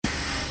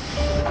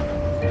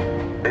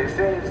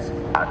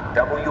a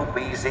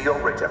WBZ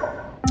original.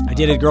 I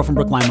dated a girl from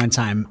Brookline one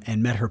time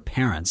and met her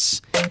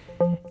parents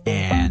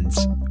and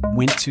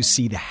went to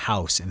see the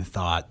house and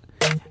thought,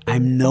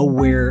 I'm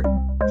nowhere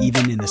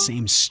even in the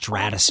same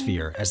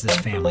stratosphere as this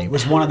family. It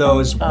was one of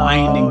those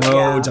winding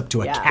roads up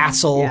to a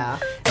castle. Yeah.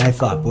 And I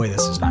thought, boy,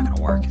 this is not going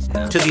to work.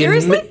 To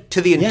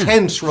the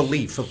intense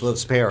relief of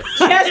those parents.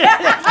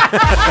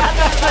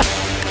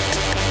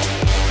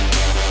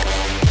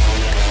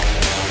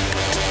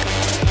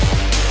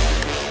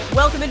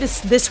 Welcome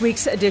into this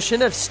week's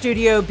edition of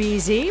Studio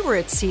BZ. We're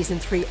at Season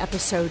 3,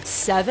 Episode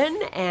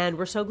 7, and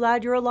we're so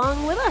glad you're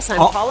along with us. I'm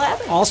Paula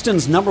Ebben.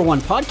 Alston's number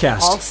one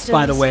podcast,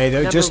 by the way.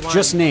 They're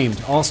just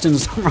named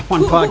Alston's number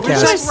one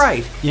podcast. Is that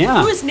right?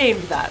 Yeah. Who has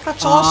named that?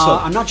 That's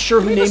awesome. I'm not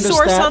sure who named us that. Do we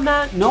have a source on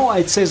that? No,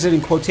 it says it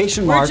in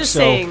quotation marks. We're just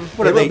saying.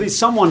 What are they? Will be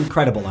someone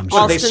credible, I'm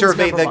sure. They Alston's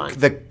survey number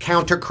the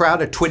counter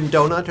crowd at Twin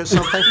Donut or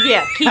something?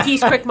 Yeah,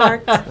 Kiki's Quick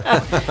Mart.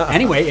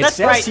 Anyway, it That's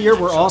says right. here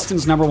we're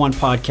Alston's number one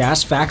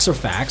podcast. Facts are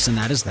facts, and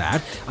that is that.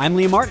 I'm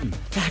Liam Martin.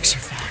 Facts are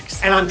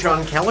facts. And I'm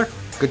Jon Keller.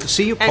 Good to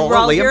see you, Paula. And we're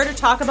all Liam. here to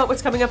talk about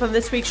what's coming up on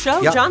this week's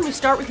show. Yep. John, we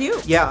start with you.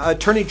 Yeah,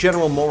 Attorney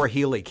General Maura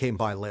Healy came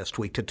by last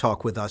week to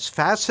talk with us.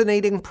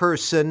 Fascinating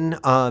person,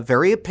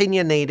 very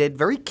opinionated,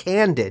 very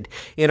candid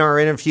in our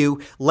interview,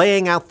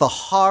 laying out the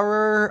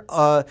horror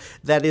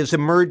that is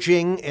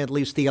emerging, at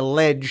least the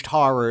alleged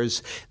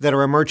horrors that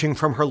are emerging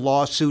from her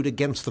lawsuit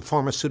against the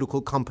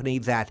pharmaceutical company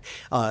that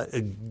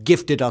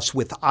gifted us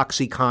with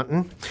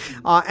OxyContin.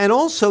 And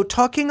also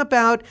talking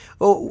about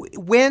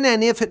when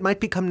and if it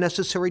might become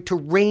necessary to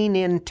rein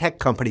in tech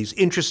companies.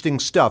 Interesting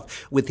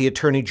stuff with the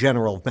Attorney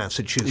General of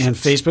Massachusetts. And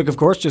Facebook, of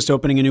course, just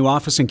opening a new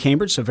office in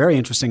Cambridge, so very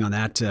interesting on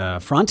that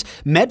front.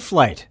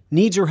 Medflight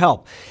needs your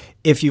help.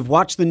 If you've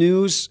watched the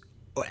news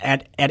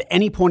at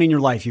any point in your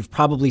life, you've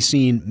probably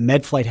seen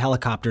Medflight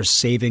helicopters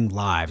saving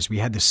lives. We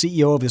had the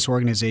CEO of this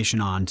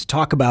organization on to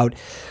talk about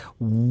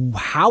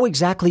how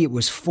exactly it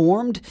was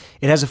formed.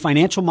 It has a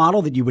financial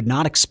model that you would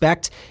not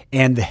expect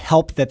and the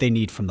help that they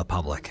need from the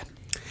public.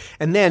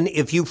 And then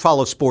if you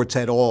follow sports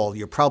at all,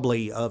 you're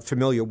probably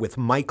familiar with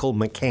Michael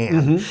McCann.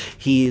 Mm-hmm.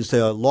 He's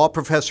a law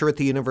professor at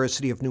the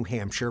University of New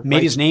Hampshire.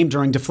 Made his name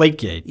during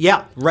Deflategate.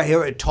 Yeah, right.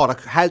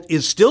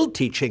 Is still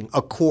teaching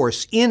a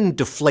course in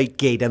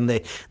Deflategate and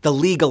the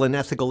legal and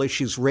ethical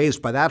issues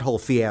raised by that whole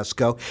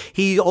fiasco.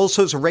 He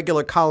also is a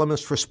regular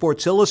columnist for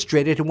Sports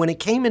Illustrated. And when he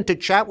came in to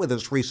chat with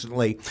us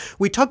recently,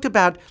 we talked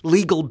about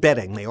legal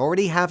betting. They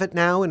already have it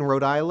now in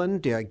Rhode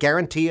Island. I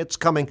guarantee it's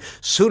coming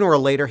sooner or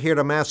later here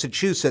to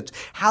Massachusetts.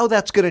 How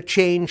that's going to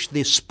change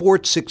the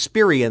sports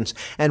experience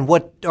and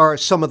what are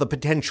some of the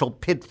potential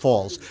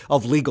pitfalls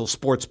of legal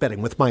sports betting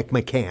with Mike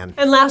McCann.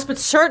 And last but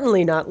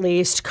certainly not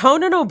least,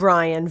 Conan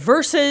O'Brien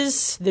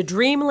versus the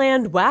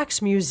Dreamland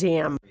Wax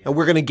Museum. And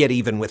we're going to get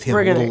even with him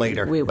a little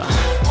later. We will.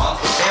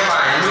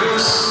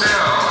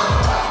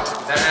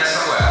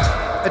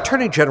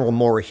 Attorney General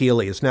Maura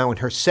Healy is now in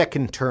her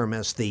second term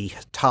as the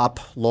top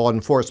law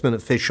enforcement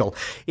official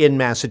in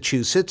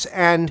Massachusetts,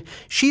 and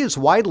she is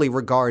widely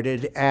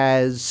regarded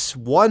as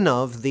one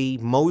of the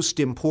most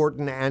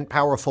important and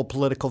powerful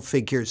political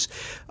figures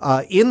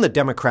in the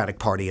Democratic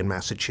Party in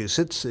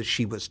Massachusetts.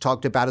 She was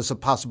talked about as a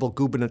possible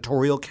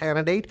gubernatorial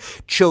candidate,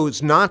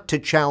 chose not to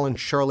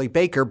challenge Charlie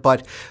Baker,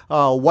 but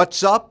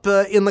what's up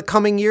in the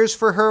coming years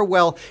for her?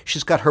 Well,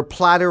 she's got her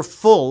platter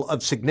full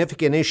of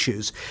significant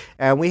issues,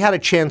 and we had a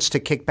chance to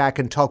kick back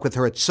and talk with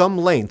her at some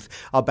length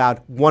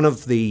about one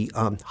of the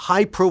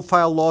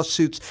high-profile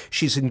lawsuits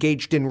she's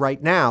engaged in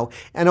right now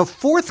and a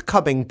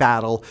forthcoming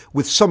battle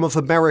with some of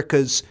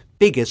America's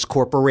biggest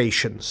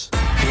corporations.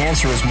 The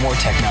answer is more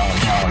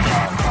technology.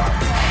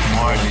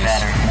 More and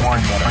better. More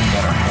and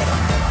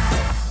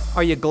better.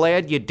 Are you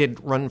glad you didn't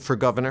run for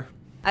governor?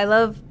 I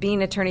love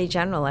being Attorney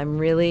General. I'm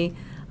really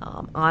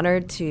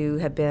honored to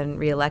have been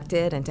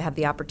reelected and to have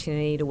the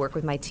opportunity to work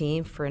with my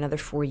team for another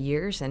 4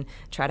 years and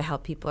try to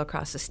help people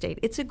across the state.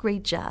 It's a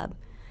great job.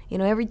 You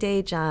know, every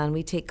day, John,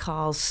 we take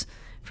calls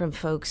from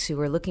folks who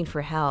are looking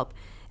for help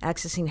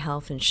accessing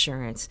health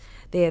insurance.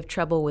 They have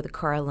trouble with a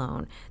car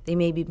loan. They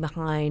may be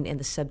behind in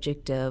the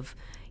subject of,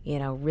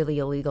 really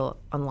illegal,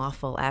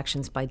 unlawful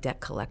actions by debt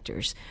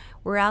collectors.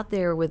 We're out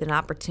there with an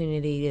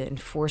opportunity to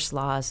enforce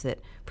laws that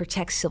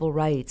protect civil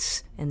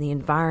rights and the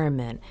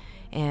environment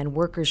and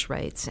workers'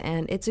 rights.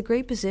 And it's a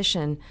great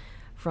position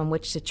from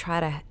which to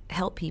try to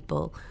help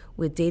people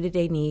with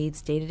day-to-day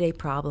needs, day-to-day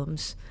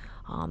problems.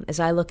 As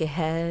I look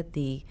ahead,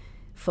 the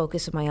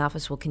focus of my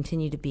office will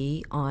continue to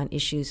be on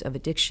issues of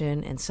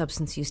addiction and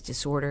substance use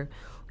disorder.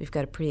 We've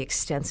got a pretty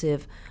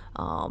extensive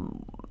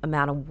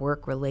amount of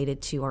work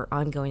related to our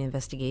ongoing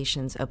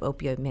investigations of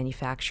opioid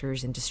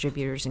manufacturers and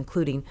distributors,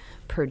 including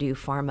Purdue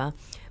Pharma.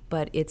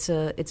 But it's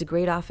a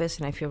great office,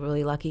 and I feel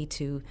really lucky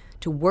to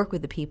work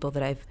with the people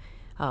that I've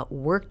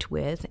worked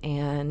with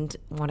and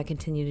want to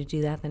continue to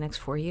do that the next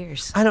 4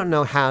 years. I don't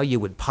know how you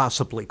would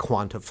possibly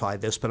quantify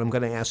this, but I'm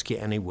going to ask you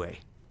anyway.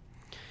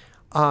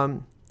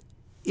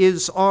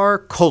 Is our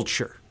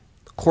culture,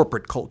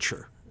 corporate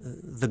culture,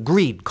 the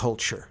greed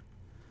culture,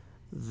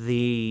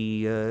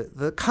 the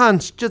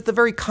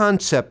very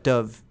concept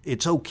of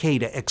it's okay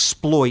to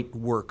exploit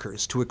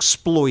workers, to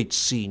exploit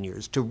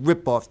seniors, to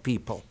rip off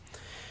people.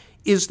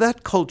 Is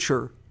that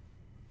culture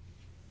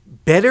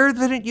better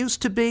than it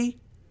used to be,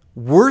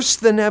 worse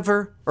than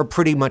ever, or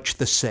pretty much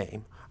the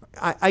same?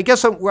 I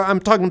guess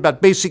I'm talking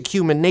about basic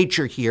human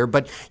nature here,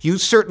 but you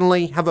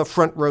certainly have a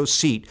front row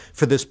seat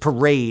for this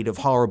parade of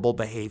horrible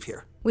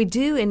behavior. We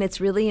do, and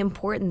it's really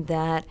important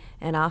that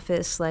an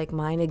office like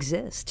mine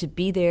exists, to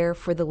be there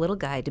for the little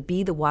guy, to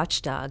be the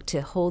watchdog,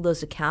 to hold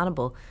those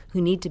accountable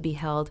who need to be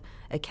held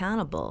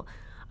accountable.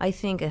 I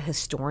think a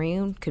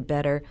historian could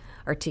better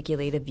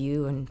articulate a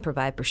view and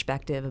provide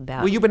perspective about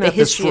Well, you've been the at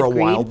this history for a of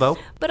greed. while, though.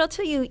 But I'll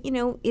tell you,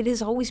 it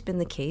has always been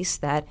the case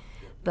that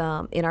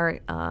in our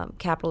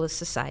capitalist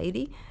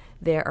society,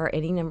 there are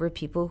any number of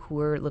people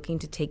who are looking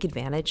to take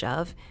advantage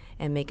of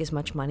and make as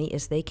much money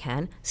as they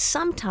can,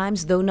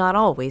 sometimes, though not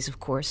always, of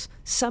course,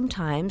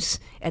 sometimes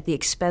at the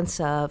expense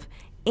of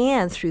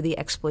and through the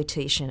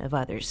exploitation of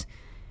others.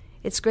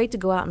 It's great to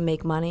go out and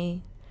make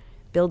money,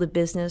 build a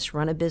business,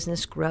 run a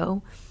business,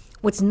 grow.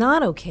 What's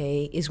not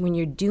okay is when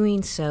you're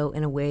doing so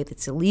in a way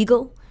that's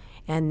illegal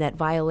and that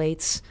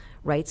violates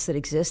rights that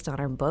exist on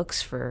our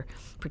books for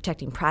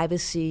protecting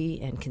privacy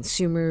and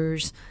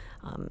consumers,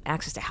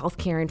 access to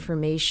healthcare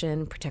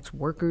information, protects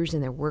workers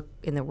in their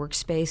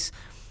workspace.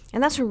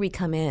 And that's where we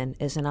come in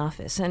as an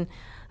office. And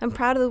I'm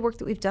proud of the work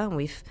that we've done.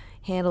 We've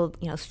handled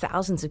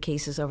thousands of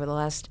cases over the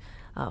last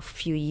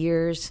few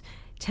years,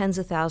 tens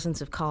of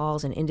thousands of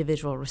calls and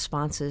individual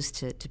responses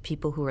to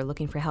people who are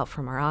looking for help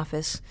from our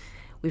office.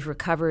 We've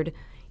recovered,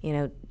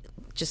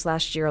 just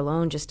last year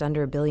alone, just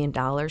under $1 billion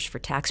for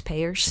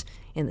taxpayers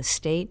in the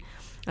state.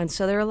 And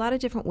so there are a lot of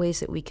different ways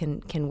that we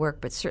can work,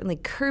 but certainly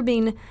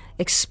curbing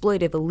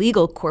exploitive,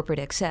 illegal corporate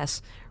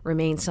excess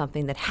remains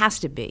something that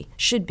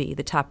should be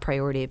the top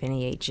priority of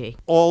any AG.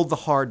 All the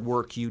hard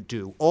work you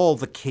do, all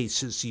the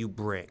cases you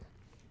bring,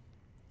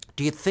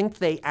 do you think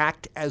they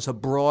act as a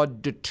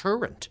broad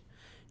deterrent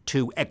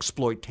to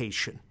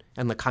exploitation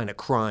and the kind of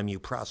crime you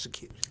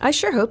prosecute? I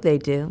sure hope they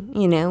do.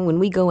 When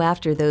we go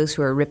after those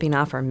who are ripping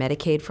off our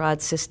Medicaid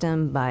fraud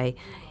system by,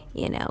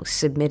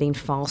 submitting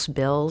false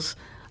bills,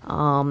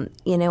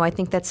 I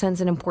think that sends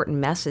an important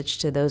message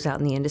to those out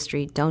in the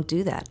industry. Don't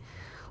do that.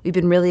 We've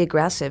been really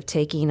aggressive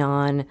taking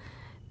on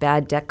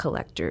bad debt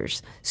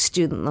collectors,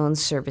 student loan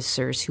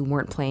servicers who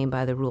weren't playing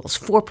by the rules,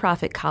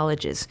 for-profit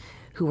colleges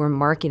who were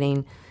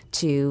marketing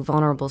to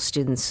vulnerable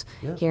students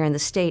here in the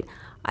state.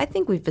 I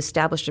think we've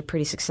established a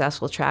pretty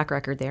successful track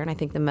record there, and I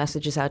think the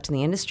message is out to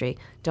the industry.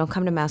 Don't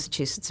come to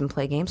Massachusetts and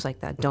play games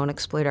like that. Don't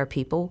exploit our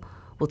people.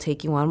 We'll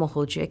take you on. We'll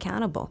hold you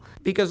accountable.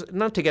 Because,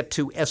 not to get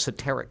too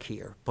esoteric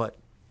here, but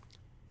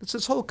it's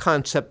this whole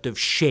concept of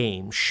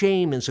shame.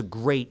 Shame is a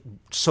great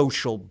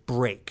social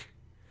break,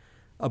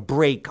 a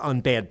break on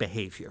bad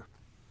behavior.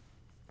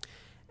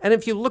 And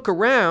if you look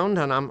around,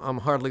 and I'm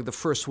hardly the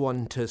first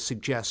one to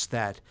suggest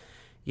that,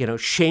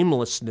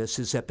 shamelessness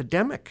is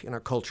epidemic in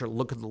our culture.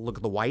 Look at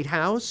the White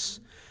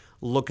House,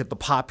 look at the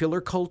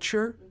popular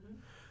culture,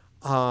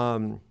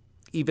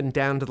 even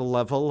down to the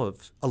level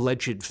of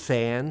alleged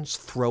fans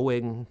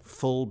throwing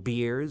full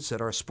beers at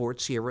our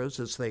sports heroes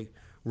as they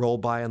roll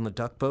by on the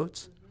duck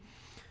boats.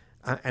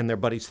 And their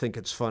buddies think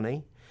it's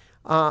funny.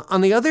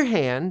 On the other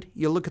hand,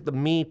 you look at the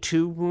Me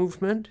Too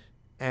movement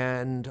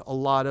and a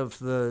lot of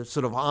the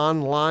sort of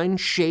online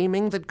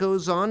shaming that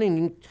goes on, and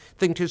you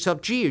think to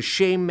yourself, gee, is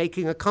shame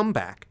making a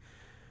comeback?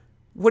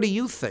 What do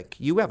you think?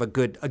 You have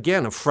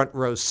a front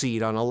row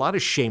seat on a lot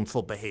of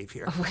shameful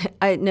behavior.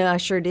 I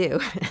sure do.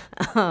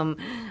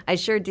 I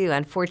sure do,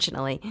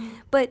 unfortunately.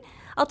 But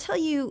I'll tell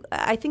you,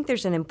 I think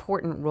there's an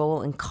important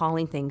role in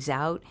calling things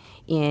out,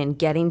 in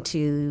getting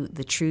to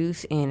the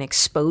truth, in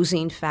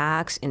exposing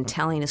facts, in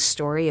telling a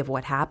story of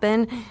what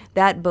happened.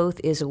 That both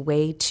is a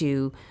way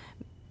to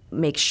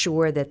make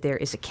sure that there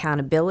is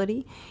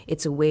accountability.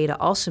 It's a way to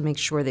also make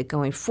sure that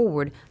going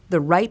forward,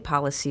 the right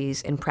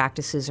policies and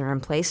practices are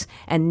in place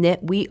and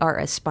that we are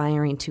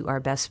aspiring to our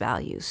best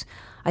values.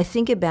 I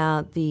think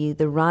about the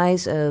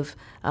rise of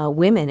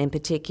women in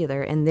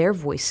particular and their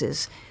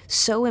voices.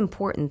 So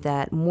important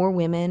that more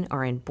women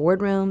are in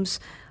boardrooms,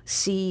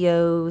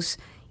 CEOs,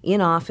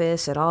 in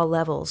office at all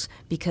levels,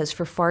 because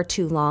for far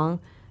too long,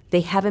 they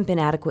haven't been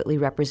adequately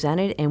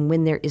represented, and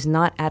when there is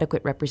not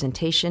adequate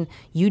representation,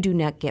 you do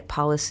not get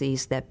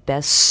policies that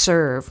best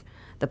serve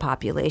the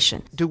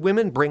population. Do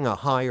women bring a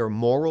higher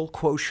moral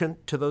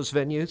quotient to those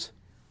venues?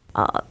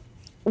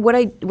 What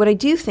I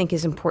do think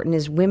is important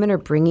is women are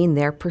bringing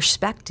their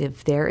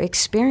perspective, their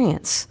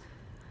experience.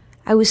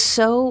 I was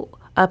so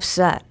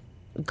upset,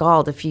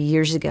 galled a few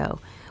years ago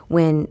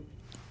when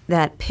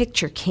that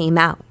picture came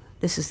out.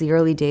 This is the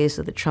early days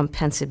of the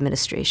Trump-Pence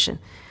administration,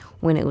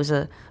 when it was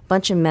a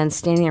bunch of men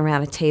standing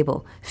around a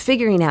table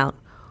figuring out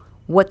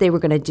what they were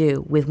going to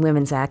do with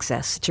women's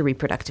access to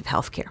reproductive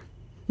health care.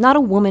 Not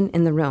a woman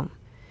in the room.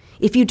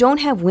 If you don't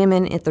have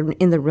women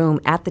in the room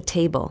at the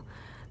table,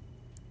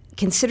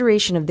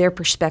 consideration of their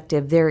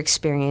perspective, their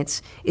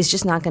experience, is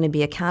just not going to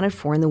be accounted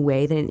for in the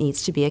way that it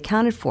needs to be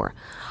accounted for.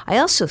 I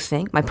also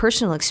think, my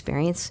personal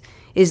experience,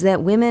 is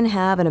that women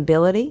have an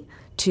ability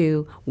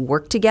to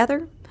work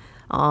together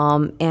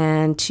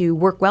and to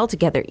work well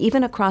together,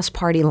 even across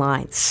party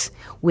lines,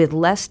 with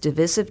less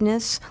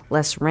divisiveness,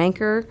 less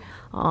rancor.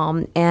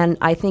 And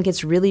I think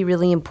it's really,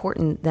 really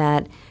important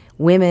that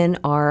women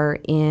are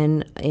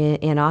in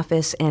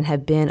office and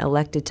have been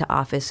elected to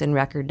office in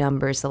record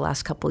numbers the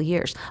last couple of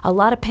years. A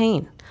lot of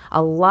pain,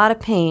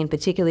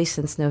 particularly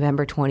since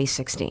November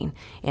 2016,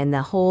 and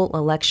the whole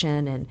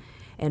election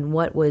and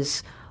what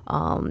was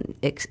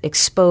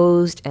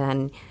exposed,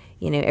 and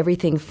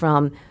everything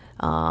from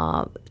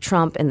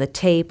Trump and the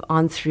tape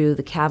on through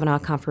the Kavanaugh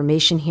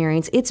confirmation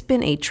hearings. It's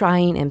been a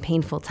trying and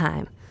painful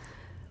time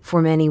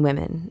for many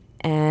women,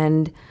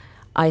 and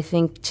I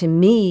think, to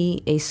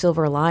me, a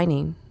silver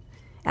lining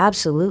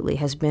absolutely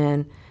has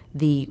been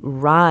the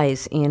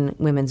rise in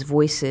women's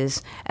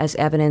voices, as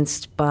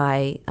evidenced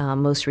by,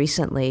 most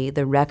recently,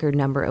 the record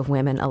number of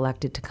women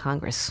elected to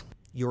Congress.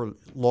 Your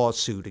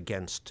lawsuit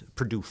against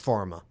Purdue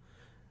Pharma,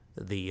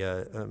 the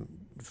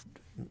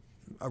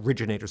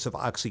originators of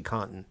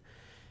OxyContin,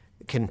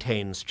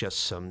 contains just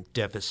some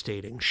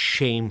devastating,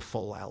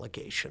 shameful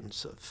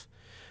allegations of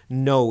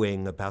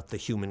knowing about the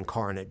human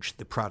carnage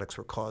the products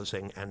were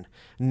causing and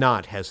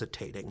not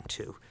hesitating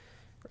to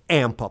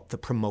amp up the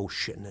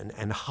promotion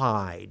and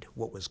hide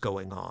what was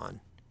going on,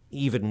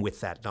 even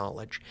with that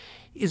knowledge.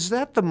 Is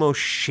that the most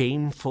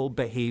shameful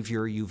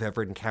behavior you've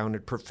ever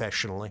encountered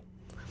professionally?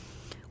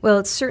 Well,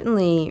 it's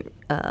certainly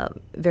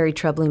very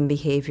troubling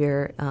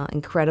behavior,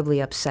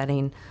 incredibly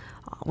upsetting.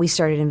 We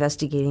started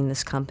investigating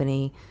this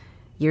company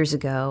years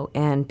ago,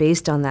 and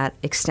based on that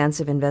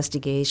extensive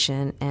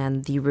investigation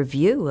and the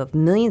review of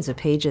millions of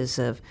pages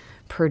of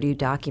Purdue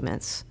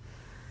documents,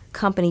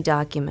 company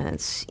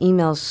documents,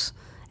 emails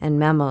and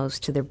memos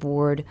to their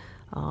board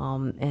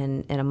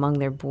and among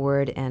their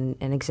board and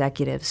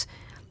executives,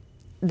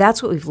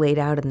 that's what we've laid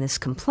out in this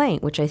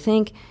complaint, which I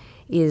think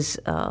is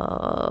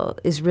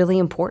really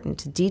important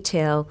to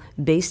detail,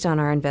 based on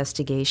our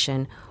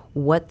investigation,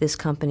 what this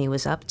company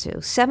was up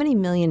to. 70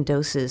 million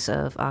doses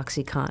of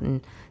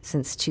OxyContin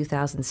since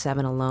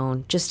 2007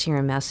 alone, just here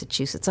in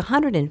Massachusetts,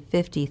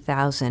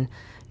 150,000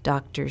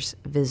 doctors'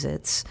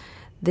 visits.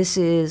 This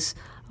is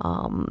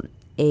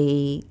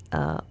a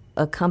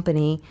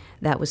company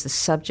that was the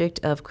subject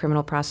of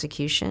criminal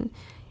prosecution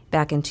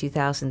back in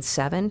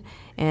 2007.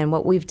 And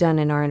what we've done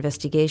in our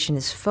investigation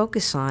is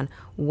focus on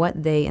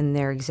what they and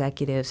their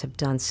executives have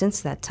done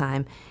since that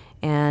time.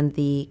 And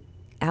the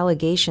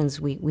allegations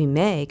we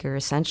make are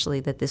essentially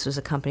that this was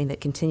a company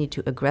that continued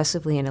to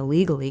aggressively and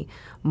illegally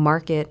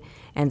market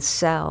and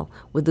sell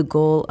with the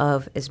goal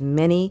of as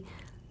many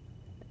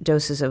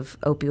doses of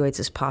opioids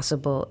as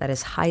possible at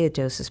as high a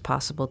dose as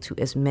possible to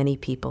as many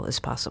people as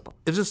possible.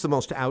 Is this the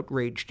most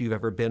outraged you've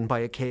ever been by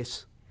a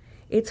case?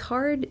 It's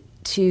hard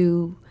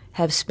to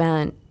have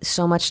spent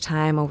so much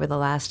time over the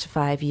last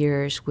 5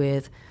 years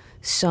with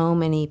so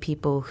many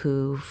people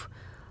who've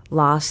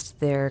lost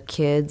their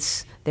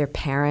kids, their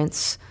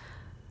parents.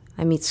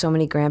 I meet so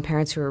many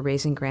grandparents who are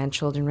raising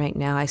grandchildren right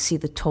now. I see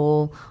the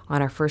toll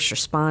on our first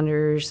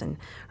responders and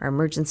our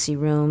emergency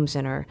rooms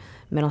and our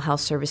mental health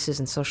services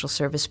and social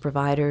service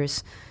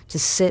providers, to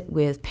sit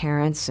with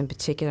parents in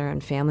particular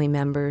and family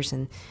members.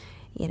 And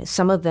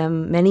some of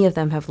them, many of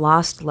them have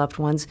lost loved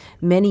ones.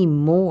 Many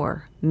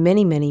more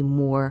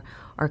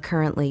are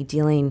currently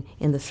dealing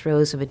in the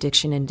throes of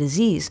addiction and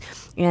disease.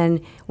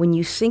 And when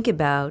you think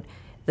about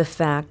the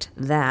fact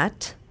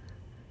that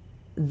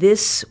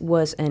this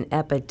was an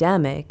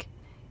epidemic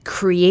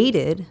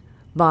created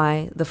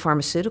by the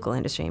pharmaceutical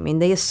industry. I mean,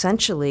 they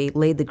essentially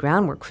laid the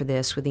groundwork for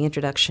this with the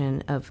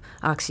introduction of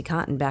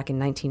OxyContin back in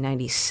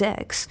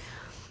 1996.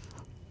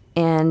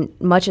 And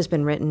much has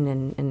been written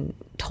and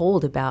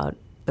told about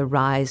the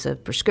rise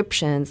of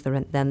prescriptions,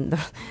 then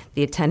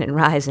the attendant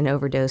rise in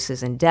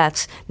overdoses and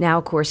deaths. Now,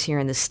 of course, here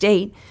in the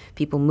state,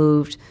 people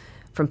moved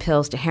from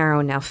pills to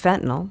heroin, now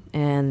fentanyl,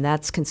 and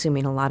that's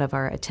consuming a lot of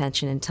our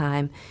attention and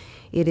time.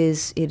 It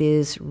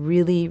is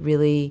really,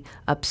 really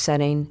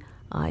upsetting,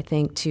 I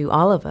think, to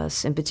all of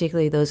us, and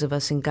particularly those of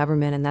us in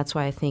government, and that's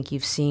why I think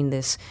you've seen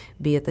this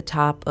be at the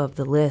top of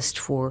the list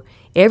for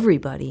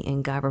everybody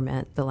in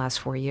government the last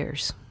 4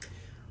 years.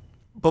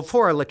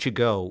 Before I let you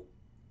go,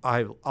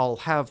 I'll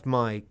have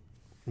my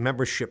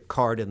membership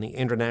card in the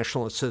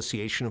International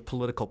Association of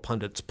Political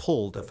Pundits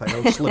pulled if I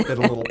don't slip in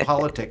a little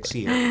politics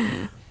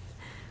here.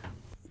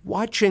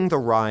 Watching the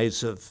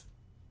rise of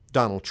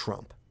Donald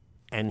Trump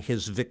and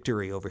his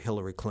victory over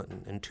Hillary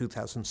Clinton in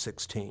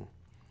 2016,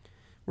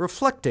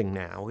 reflecting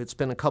now, it's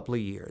been a couple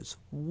of years,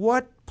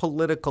 what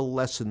political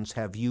lessons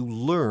have you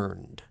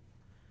learned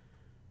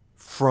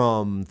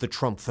from the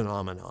Trump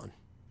phenomenon?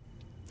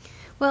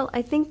 Well,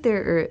 I think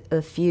there are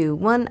a few.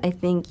 One, I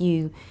think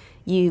you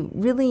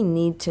really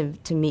need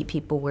to meet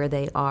people where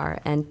they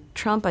are. And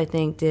Trump, I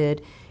think,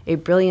 did a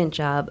brilliant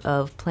job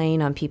of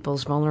playing on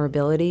people's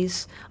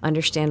vulnerabilities,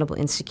 understandable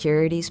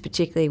insecurities,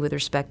 particularly with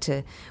respect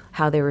to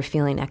how they were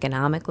feeling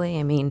economically.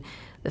 I mean,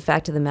 the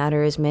fact of the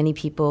matter is many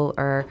people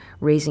are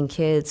raising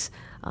kids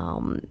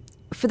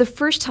for the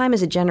first time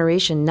as a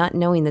generation, not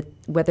knowing that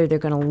whether they're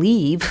going to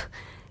leave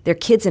their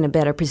kids in a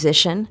better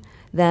position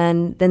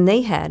than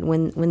they had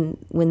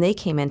when they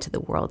came into the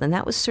world. And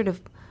that was sort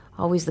of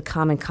always the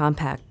common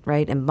compact,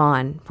 right, and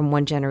bond from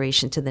one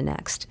generation to the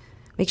next.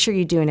 Make sure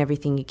you're doing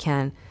everything you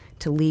can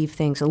to leave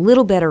things a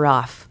little better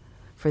off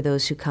for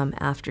those who come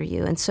after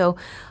you. And so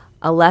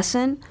a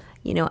lesson,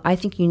 I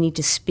think you need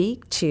to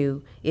speak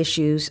to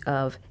issues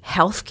of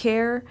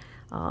healthcare,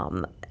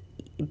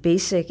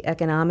 basic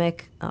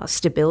economic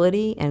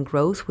stability and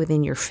growth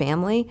within your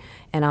family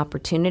and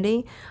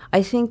opportunity.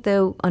 I think,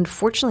 though,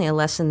 unfortunately, a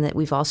lesson that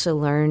we've also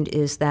learned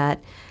is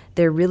that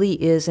there really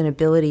is an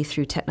ability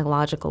through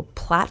technological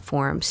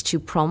platforms to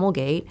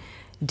promulgate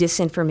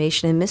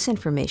disinformation and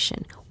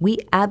misinformation. We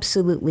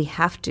absolutely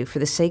have to, for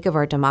the sake of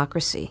our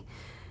democracy,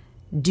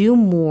 do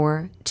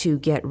more to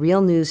get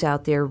real news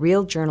out there,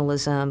 real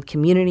journalism,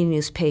 community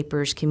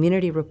newspapers,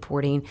 community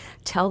reporting,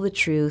 tell the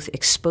truth,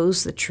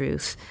 expose the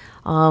truth,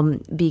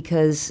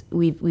 because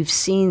we've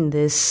seen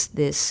this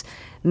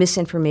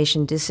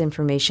misinformation,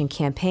 disinformation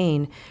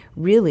campaign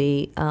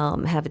really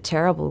have a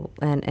terrible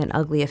and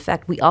ugly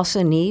effect. We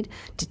also need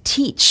to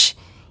teach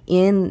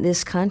in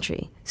this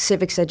country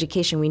civics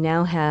education. We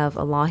now have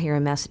a law here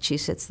in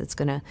Massachusetts that's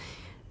going to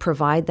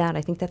provide that.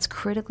 I think that's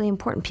critically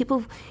important.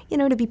 People,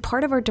 to be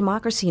part of our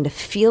democracy and to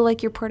feel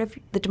like you're part of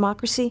the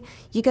democracy,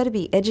 you got to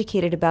be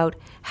educated about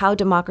how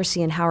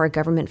democracy and how our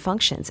government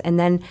functions, and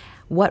then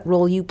what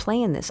role you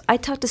play in this. I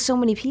talk to so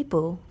many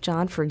people,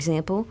 John, for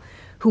example,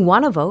 who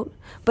want to vote,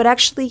 but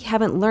actually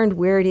haven't learned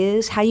where it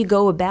is, how you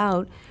go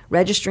about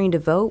registering to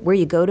vote, where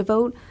you go to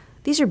vote.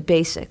 These are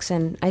basics,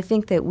 and I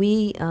think that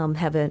we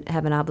have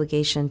an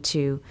obligation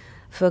to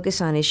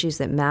focus on issues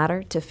that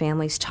matter to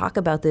families, talk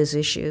about those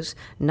issues,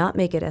 not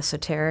make it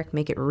esoteric,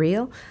 make it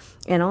real,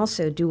 and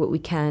also do what we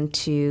can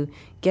to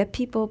get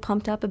people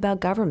pumped up about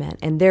government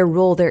and their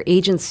role, their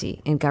agency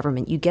in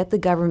government. You get the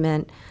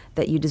government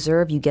that you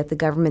deserve, you get the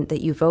government that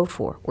you vote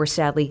for, or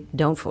sadly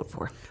don't vote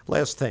for.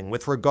 Last thing,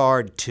 with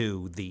regard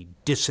to the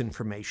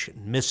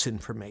disinformation,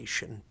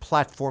 misinformation,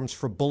 platforms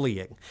for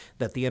bullying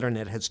that the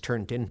internet has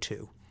turned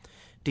into,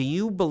 do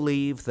you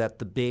believe that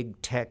the big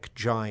tech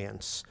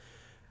giants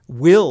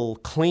will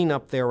clean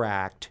up their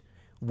act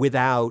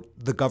without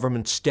the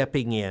government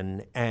stepping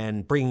in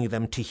and bringing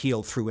them to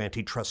heel through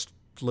antitrust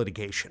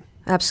litigation?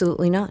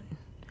 Absolutely not.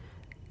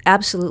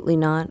 Absolutely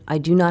not. I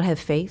do not have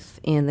faith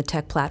in the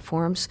tech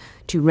platforms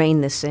to rein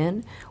this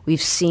in.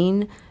 We've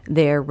seen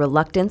their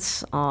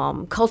reluctance.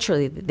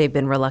 Culturally, they've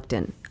been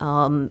reluctant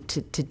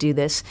to do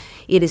this.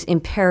 It is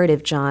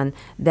imperative, John,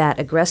 that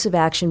aggressive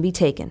action be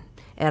taken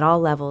at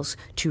all levels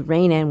to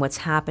rein in what's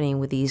happening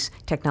with these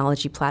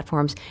technology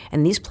platforms.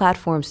 And these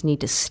platforms need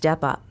to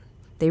step up.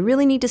 They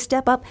really need to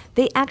step up.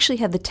 They actually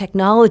have the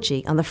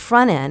technology on the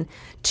front end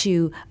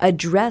to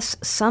address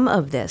some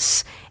of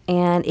this.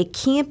 And it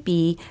can't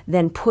be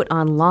then put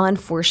on law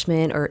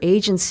enforcement or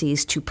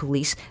agencies to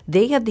police.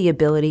 They have the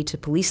ability to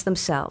police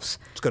themselves.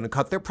 It's going to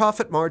cut their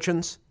profit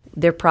margins.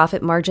 Their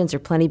profit margins are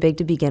plenty big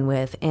to begin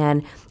with.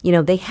 And,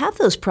 they have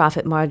those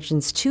profit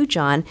margins too,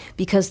 John,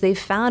 because they've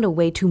found a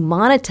way to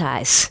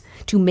monetize,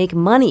 to make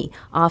money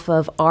off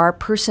of our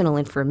personal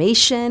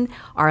information,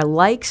 our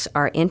likes,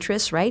 our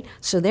interests, right?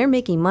 So they're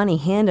making money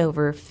hand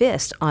over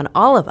fist on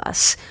all of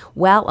us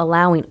while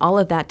allowing all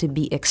of that to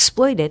be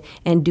exploited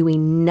and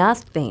doing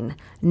nothing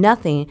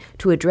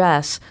to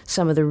address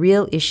some of the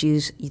real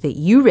issues that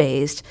you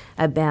raised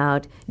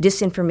about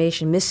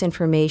disinformation,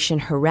 misinformation,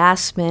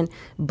 harassment,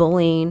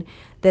 bullying,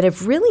 that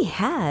have really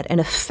had an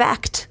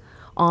effect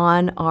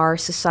on our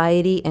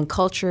society and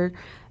culture,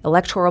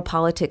 electoral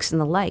politics,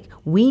 and the like.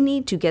 We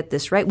need to get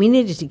this right. We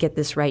needed to get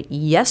this right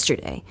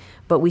yesterday,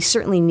 but we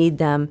certainly need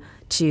them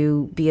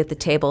to be at the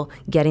table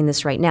getting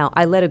this right now.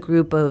 I led a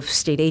group of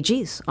state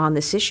AGs on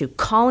this issue,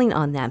 calling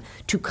on them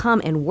to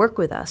come and work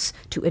with us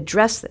to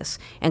address this.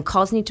 And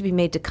calls need to be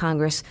made to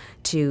Congress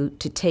to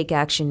take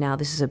action now.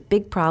 This is a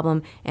big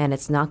problem, and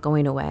it's not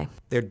going away.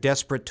 They're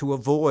desperate to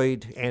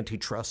avoid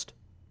antitrust.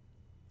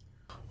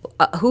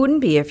 Who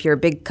wouldn't be if you're a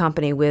big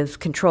company with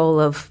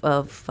control of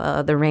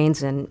the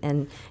reins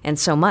and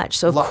so much?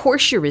 So of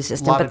course you're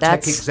resistant. A lot of tech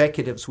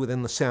executives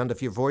within the sound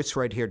of your voice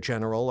right here,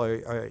 General.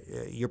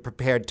 You're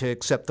prepared to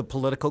accept the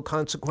political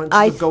consequences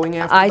of going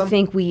after them? I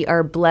think we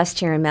are blessed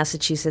here in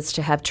Massachusetts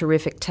to have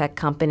terrific tech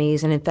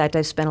companies. And in fact,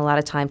 I've spent a lot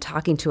of time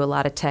talking to a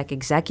lot of tech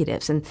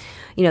executives. And,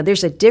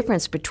 there's a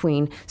difference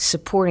between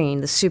supporting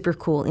the super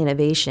cool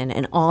innovation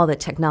and all that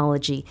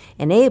technology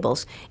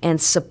enables and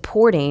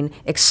supporting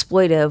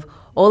exploitive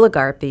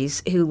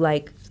oligarchies who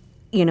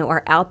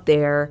are out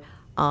there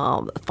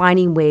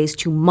finding ways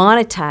to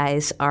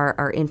monetize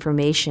our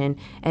information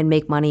and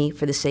make money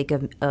for the sake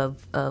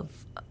of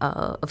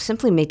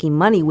simply making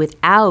money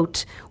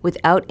without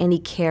any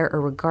care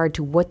or regard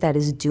to what that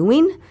is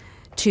doing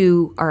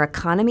to our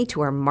economy, to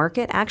our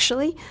market,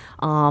 actually,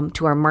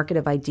 to our market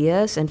of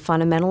ideas, and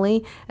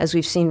fundamentally, as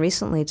we've seen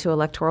recently, to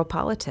electoral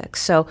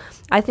politics. So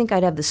I think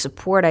I'd have the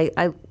support.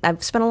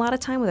 I've spent a lot of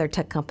time with our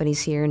tech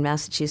companies here in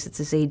Massachusetts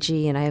as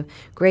AG, and I have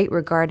great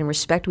regard and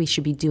respect. We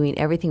should be doing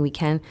everything we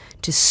can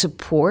to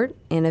support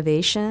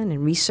innovation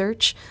and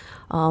research.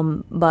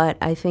 But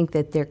I think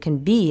that there can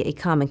be a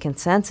common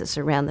consensus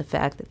around the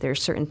fact that there are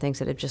certain things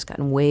that have just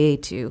gotten way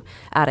too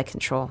out of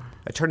control.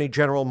 Attorney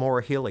General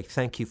Maura Healy,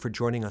 thank you for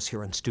joining us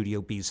here on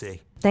Studio BZ.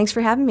 Thanks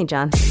for having me,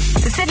 John.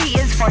 The city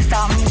is for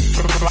some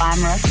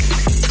glamorous,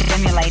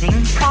 stimulating,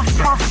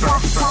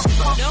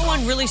 No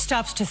one really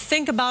stops to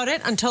think about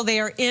it until they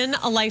are in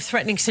a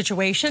life-threatening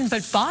situation,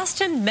 but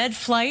Boston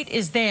Medflight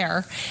is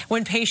there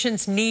when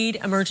patients need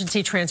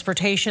emergency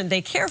transportation.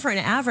 They care for an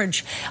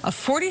average of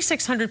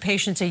 4,600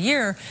 patients a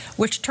year,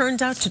 which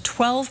turns out to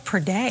 12 per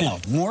day. Now,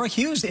 Maura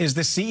Hughes is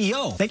the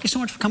CEO. Thank you so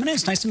much for coming in.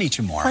 It's nice to meet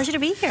you, Maura. Pleasure to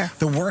be here.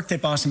 The work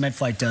that Boston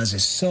Medflight does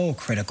is so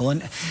critical,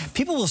 and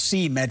people will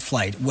see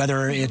Medflight,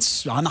 whether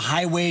it's on the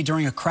highway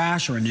during a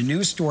crash or in a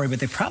news story, but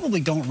they probably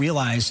don't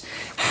realize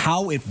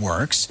how it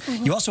works.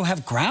 You also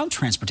have ground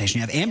transportation.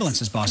 You have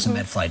ambulances, Boston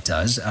Medflight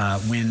does,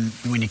 when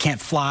you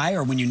can't fly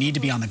or when you need to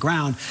be on the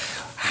ground.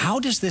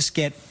 How does this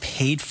get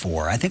paid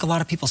for? I think a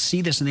lot of people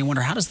see this and they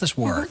wonder, how does this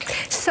work?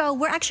 So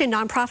we're actually a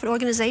nonprofit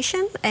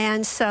organization,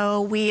 and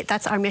so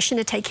that's our mission,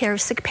 to take care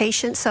of sick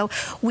patients. So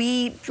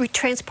we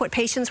transport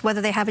patients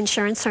whether they have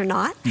insurance or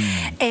not.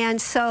 And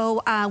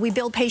so we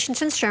bill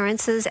patients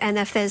insurances, and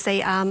if there's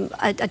a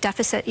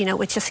deficit,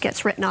 it just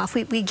gets written off.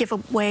 We give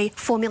away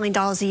 $4 million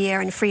a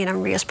year in free and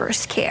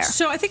unreimbursed care.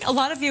 So I think a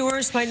lot of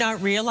viewers might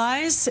not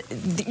realize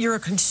you're a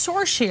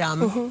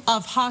consortium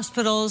of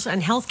hospitals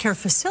and healthcare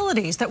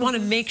facilities that want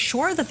to make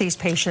sure that these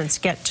patients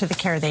get to the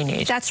care they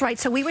need. That's right.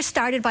 So we were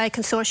started by a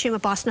consortium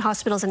of Boston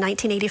hospitals in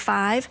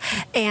 1985,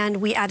 and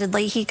we added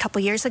Leahy a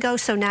couple years ago.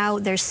 So now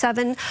there's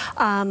 7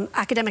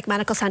 academic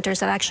medical centers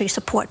that actually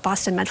support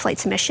Boston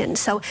Medflight's mission.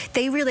 So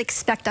they really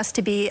expect us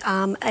to be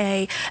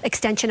a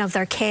extension of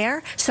their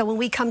care. So when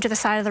we come to the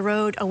side of the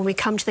road or when we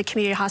come to the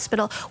community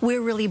hospital,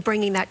 we're really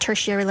bringing that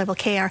tertiary level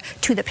care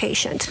to the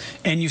patient.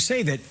 And you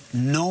say that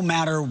no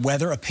matter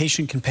whether a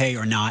patient can pay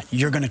or not,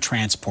 you're going to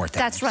transport them.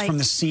 That's right. From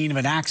the scene of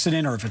an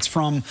accident, or if it's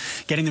from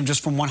getting them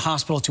just from one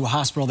hospital to a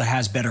hospital that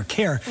has better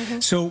care.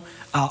 So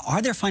are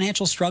there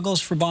financial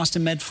struggles for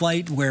Boston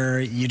Medflight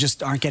where you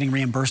just aren't getting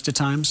reimbursed at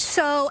times?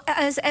 So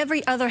as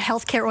every other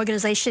healthcare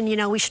organization,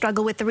 we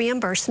struggle with the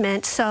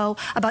reimbursement. So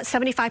about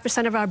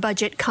 75% of our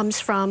budget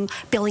comes from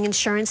billing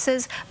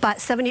insurances, but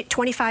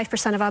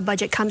 25% of our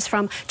budget comes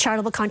from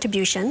charitable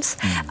contributions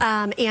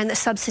and the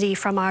subsidy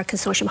from our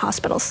consortium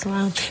hospitals.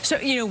 Wow. So,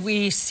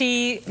 we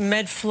see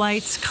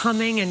Medflights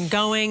coming and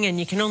going, and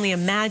you can only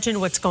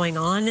imagine what's going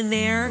on in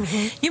there.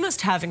 You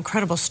must have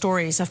incredible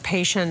stories of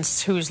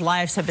patients whose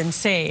lives have been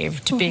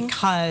saved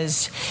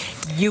because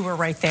you were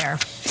right there.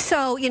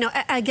 So,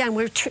 again,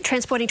 we're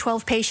transporting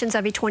 12 patients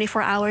every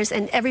 24 hours,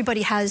 and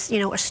everybody has,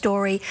 a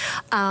story.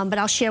 But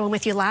I'll share one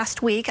with you.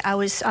 Last week, I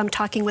was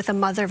talking with a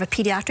mother of a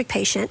pediatric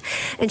patient,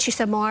 and she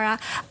said, Maura,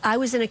 I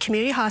was in a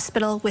community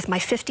hospital with my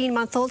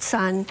 15-month-old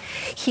son.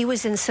 He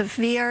was in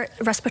severe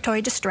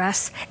respiratory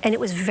distress, and it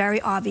was very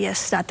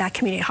obvious that that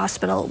community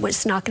hospital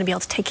was not going to be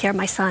able to take care of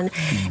my son.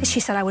 And she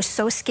said, I was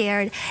so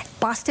scared.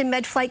 Boston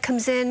Medflight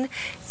comes in.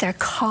 They're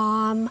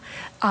calm.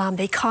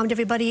 They calmed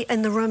everybody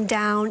in the room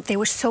down. They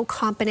were so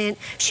competent.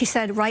 She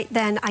said, right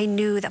then, I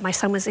knew that my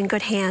son was in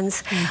good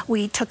hands.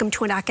 We took him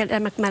to an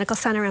academic medical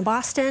center in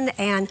Boston,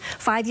 and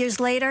 5 years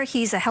later,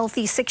 he's a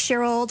healthy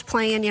 6-year-old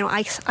playing,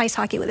 ice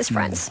hockey with his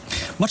friends.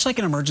 Much like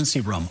an emergency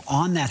room,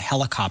 on that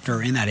helicopter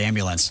or in that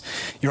ambulance,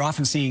 you're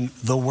often seeing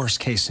the worst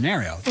case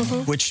scenario,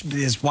 which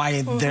is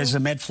why there's a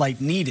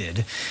Medflight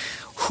needed.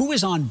 Who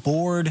is on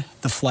board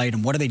the flight,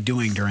 and what are they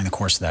doing during the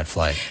course of that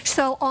flight?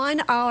 So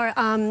on our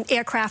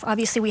aircraft,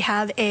 obviously, we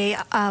have a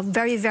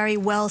very, very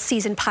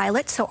well-seasoned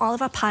pilot. So all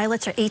of our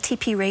pilots are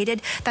ATP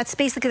rated. That's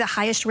basically the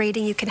highest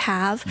rating you can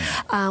have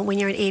when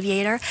you're an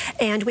aviator.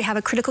 And we have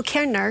a critical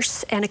care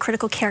nurse and a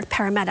critical care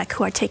paramedic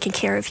who are taking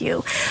care of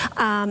you.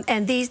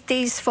 And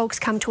these folks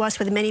come to us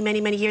with many, many,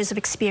 many years of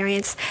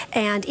experience,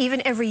 and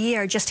even every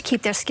year just to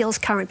keep their skills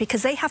current,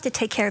 because they have to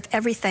take care of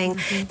everything.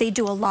 They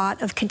do a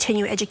lot of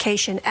continuing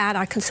education at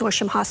our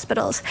consortium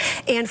hospitals.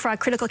 And for our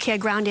critical care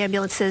ground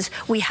ambulances,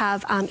 we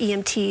have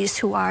EMTs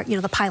who are,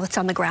 the pilots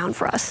on the ground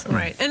for us.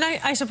 Right. And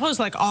I suppose,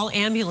 like all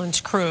ambulance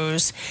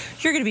crews,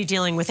 you're going to be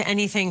dealing with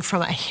anything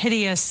from a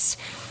hideous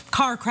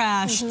car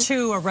crash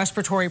to a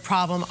respiratory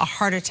problem, a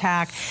heart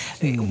attack.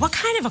 What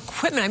kind of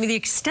equipment? I mean, the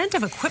extent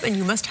of equipment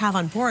you must have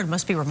on board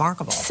must be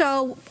remarkable.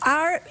 So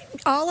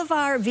all of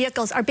our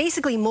vehicles are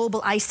basically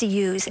mobile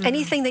ICUs.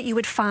 Anything that you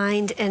would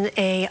find in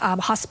a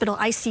hospital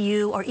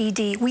ICU or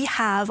ED, we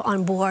have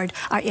on board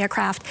our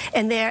aircraft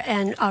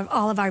and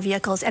all of our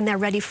vehicles, and they're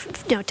ready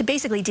to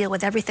basically deal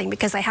with everything,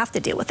 because they have to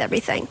deal with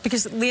everything.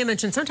 Because Leah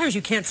mentioned sometimes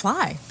you can't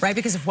fly, right?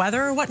 Because of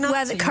weather or whatnot?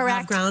 Weather, so correct.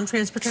 Have ground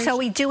transportation? So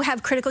we do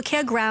have critical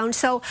care ground.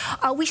 So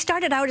we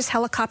started out as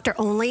helicopter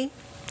only.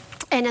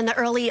 And in the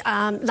early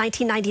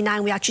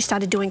 1999, we actually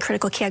started doing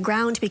critical care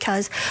ground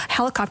because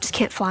helicopters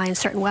can't fly in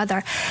certain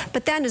weather.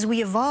 But then as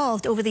we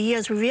evolved over the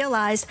years, we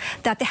realized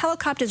that the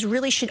helicopters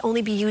really should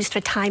only be used for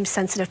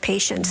time-sensitive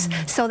patients.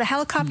 So the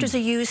helicopters are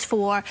used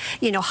for,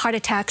 heart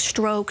attacks,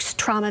 strokes,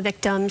 trauma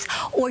victims,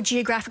 or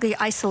geographically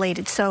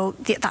isolated, so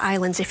the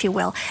islands, if you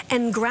will.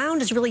 And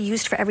ground is really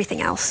used for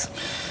everything else.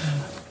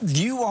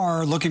 You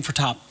are looking for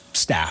top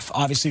staff.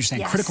 Obviously, you're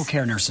saying critical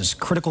care nurses,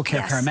 critical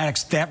care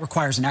paramedics. That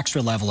requires an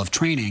extra level of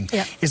training.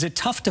 Yep. Is it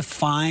tough to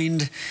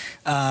find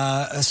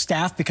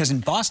staff? Because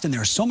in Boston,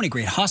 there are so many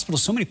great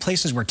hospitals, so many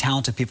places where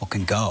talented people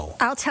can go.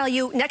 I'll tell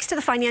you, next to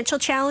the financial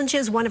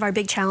challenges, one of our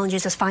big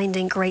challenges is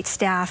finding great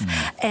staff.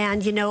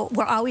 And,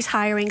 we're always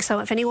hiring. So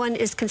if anyone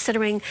is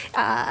considering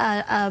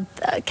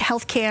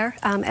health care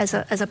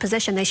as a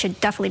position, they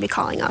should definitely be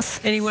calling us.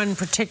 Anyone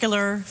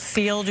particular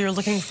field you're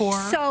looking for?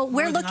 So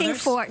we're looking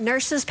for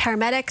nurses,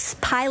 paramedics,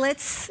 pilots,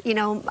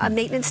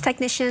 maintenance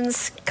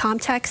technicians,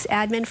 comtechs,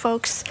 admin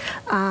folks.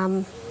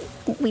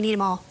 We need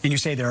them all. And you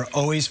say there are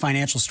always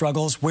financial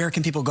struggles. Where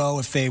can people go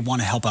if they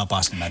want to help out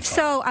Boston Medflight?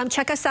 So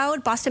check us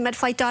out,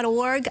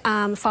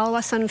 bostonmedflight.org. Follow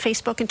us on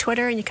Facebook and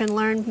Twitter, and you can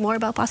learn more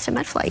about Boston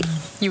Medflight.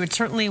 You would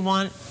certainly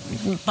want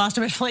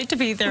Boston Medflight to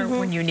be there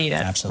when you need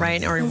it,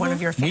 right? Or one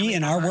of your family We,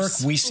 in our work,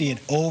 we see it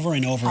over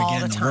and over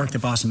again, the work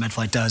that Boston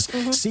Medflight does.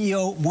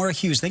 CEO Maura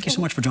Hughes, thank you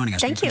so much for joining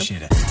us. Thank we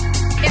appreciate it.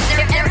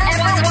 If there ever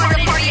was a water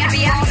party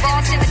at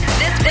Boston,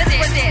 this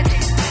was it.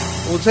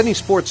 Well, as any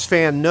sports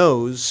fan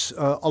knows,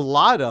 a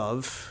lot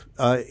of,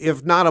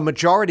 if not a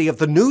majority of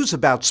the news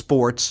about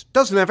sports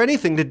doesn't have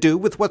anything to do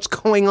with what's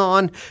going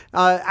on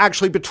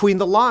actually between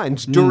the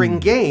lines. During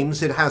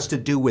games, it has to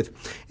do with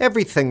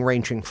everything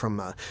ranging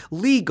from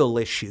legal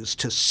issues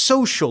to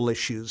social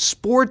issues.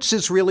 Sports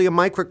is really a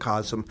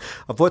microcosm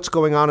of what's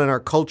going on in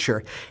our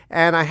culture.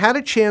 And I had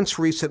a chance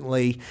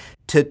recently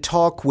to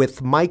talk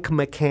with Mike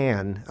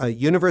McCann, a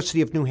University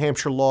of New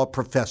Hampshire law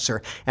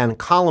professor and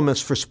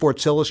columnist for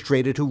Sports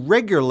Illustrated, who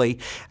regularly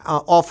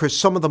offers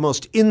some of the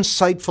most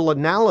insightful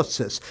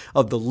analysis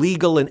of the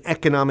legal and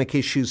economic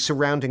issues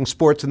surrounding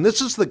sports. And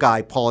this is the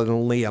guy, Paula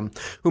Ebben,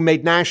 who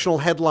made national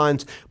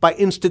headlines by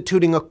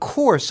instituting a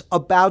course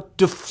about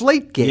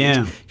Deflategate.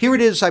 Yeah. Here it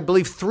is, I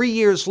believe, 3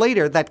 years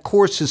later. That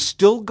course is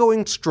still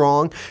going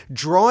strong,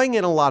 drawing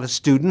in a lot of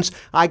students.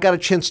 I got a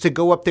chance to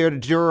go up there to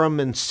Durham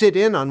and sit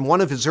in on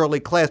one of his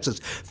early classes.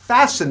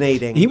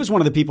 Fascinating. He was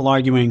one of the people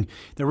arguing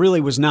there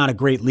really was not a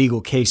great legal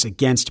case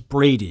against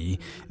Brady,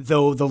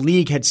 though the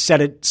league had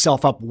set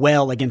itself up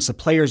well against the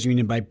players'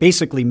 union by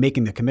basically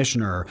making the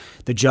commissioner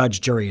the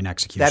judge, jury, and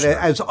executioner. That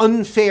as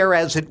unfair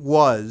as it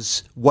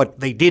was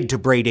what they did to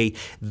Brady,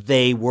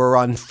 they were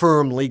on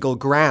firm legal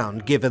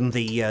ground given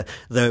the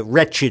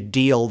wretched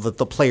deal that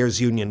the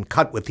players' union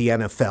cut with the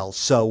NFL.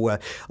 So a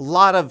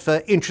lot of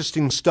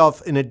interesting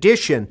stuff in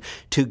addition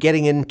to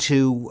getting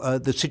into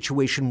the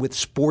situation with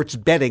sports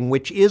betting,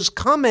 which is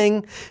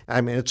coming. I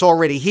mean, it's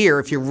already here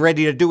if you're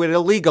ready to do it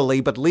illegally,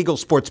 but legal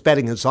sports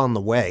betting is on the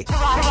way.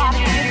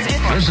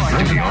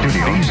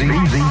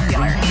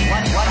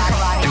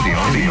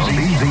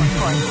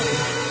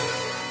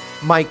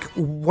 Mike,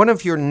 one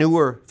of your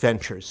newer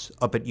ventures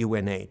up at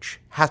UNH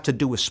has to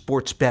do with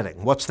sports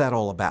betting. What's that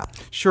all about?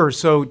 Sure.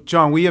 So,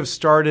 John, we have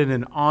started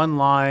an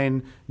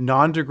online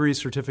non-degree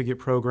certificate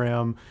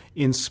program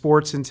in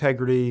sports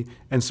integrity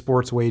and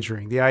sports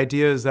wagering. The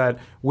idea is that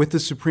with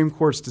the Supreme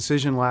Court's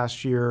decision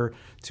last year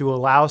to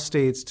allow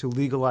states to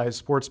legalize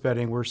sports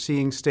betting, we're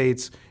seeing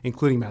states,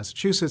 including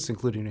Massachusetts,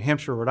 including New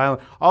Hampshire, Rhode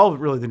Island, all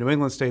of really the New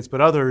England states, but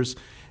others,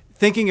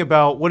 thinking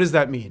about what does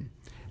that mean?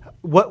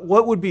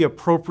 What would be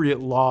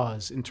appropriate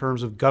laws in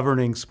terms of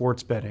governing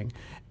sports betting?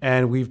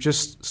 And we've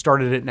just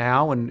started it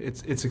now, and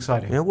it's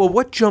exciting. Yeah, well,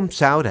 what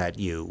jumps out at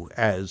you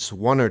as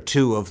one or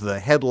two of the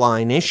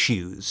headline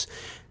issues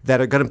that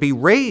are going to be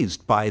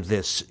raised by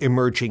this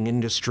emerging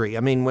industry? I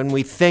mean, when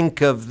we think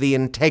of the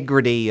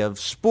integrity of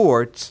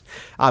sports,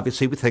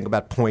 obviously we think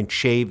about point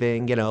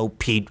shaving,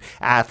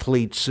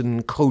 athletes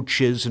and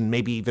coaches and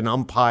maybe even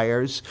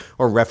umpires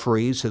or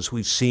referees, as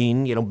we've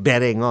seen,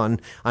 betting on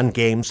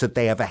games that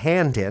they have a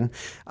hand in.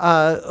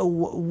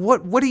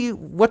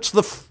 What's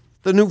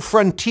the new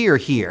frontier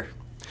here?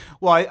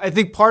 Well, I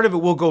think part of it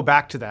will go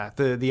back to that,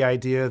 the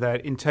idea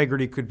that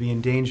integrity could be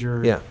in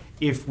danger. Yeah.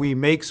 If we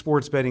make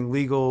sports betting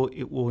legal,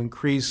 it will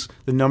increase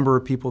the number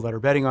of people that are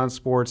betting on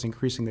sports,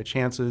 increasing the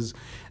chances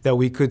that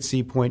we could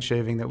see point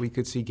shaving, that we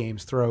could see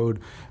games thrown,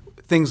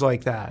 things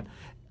like that.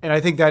 And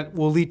I think that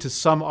will lead to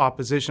some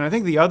opposition. I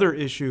think the other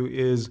issue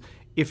is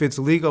if it's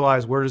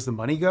legalized, where does the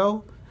money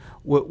go?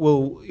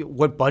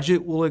 What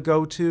budget will it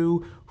go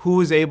to?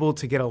 Who is able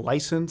to get a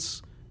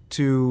license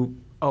to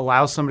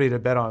allow somebody to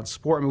bet on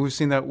sport? I mean, we've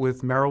seen that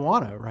with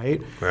marijuana,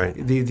 right? Right.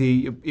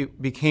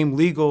 It became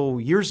legal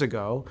years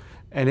ago,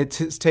 and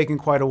it's taken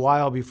quite a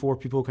while before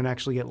people can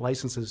actually get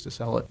licenses to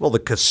sell it. Well, the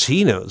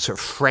casinos are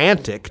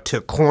frantic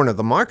to corner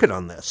the market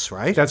on this,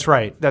 right? That's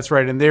right.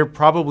 And they're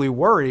probably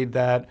worried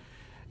that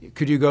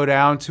could you go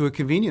down to a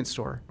convenience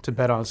store to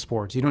bet on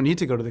sports? You don't need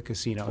to go to the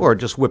casino. Or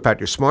just whip out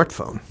your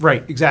smartphone.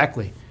 Right,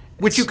 exactly.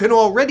 which you can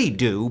already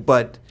do,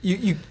 but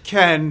you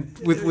can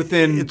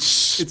within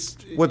it's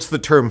what's the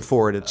term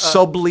for it? It's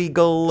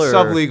sublegal or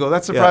sublegal.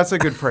 That's a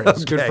good phrase.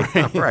 Okay.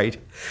 Good phrase. Right.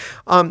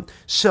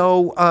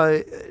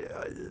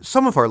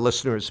 Some of our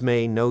listeners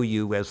may know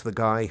you as the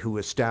guy who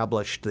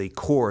established the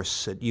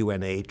course at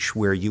UNH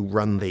where you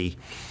run the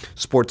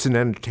Sports and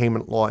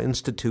Entertainment Law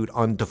Institute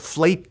on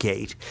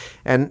Deflategate.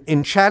 And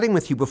in chatting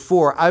with you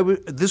before,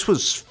 this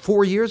was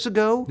 4 years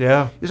ago?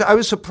 Yeah. I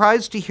was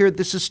surprised to hear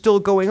this is still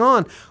going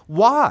on.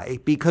 Why?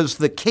 Because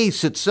the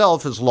case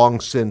itself is long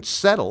since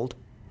settled.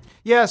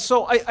 Yeah,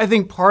 so I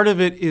think part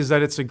of it is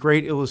that it's a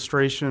great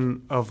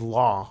illustration of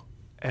law.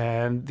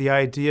 And the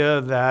idea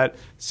that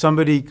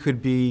somebody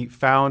could be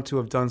found to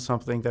have done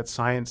something that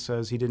science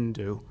says he didn't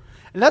do.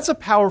 And that's a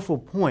powerful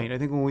point. I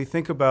think when we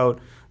think about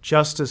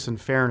justice and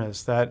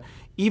fairness, that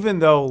even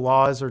though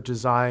laws are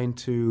designed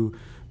to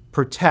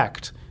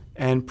protect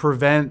and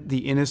prevent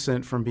the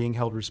innocent from being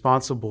held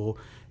responsible,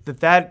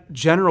 that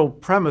general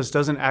premise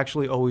doesn't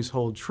actually always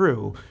hold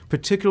true,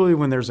 particularly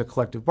when there's a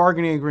collective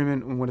bargaining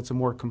agreement and when it's a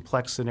more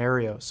complex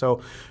scenario.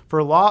 So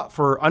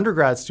for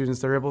undergrad students,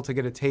 they're able to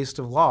get a taste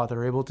of law.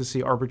 They're able to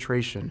see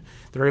arbitration.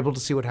 They're able to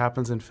see what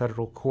happens in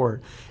federal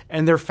court.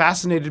 And they're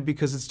fascinated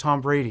because it's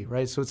Tom Brady,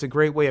 right? So it's a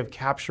great way of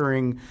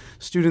capturing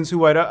students who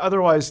would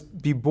otherwise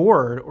be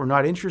bored or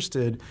not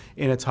interested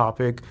in a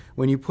topic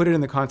when you put it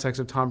in the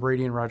context of Tom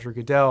Brady and Roger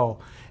Goodell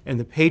and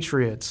the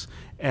Patriots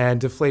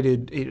and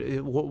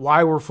deflated.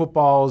 Why were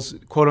footballs,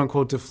 quote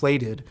unquote,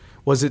 deflated?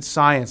 Was it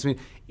science? I mean,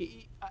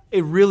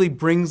 it really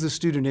brings the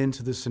student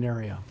into the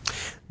scenario.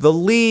 The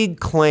league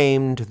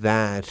claimed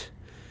that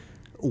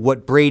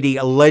what Brady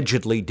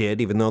allegedly did,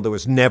 even though there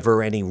was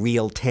never any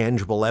real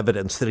tangible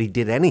evidence that he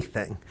did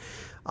anything,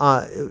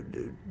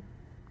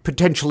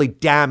 potentially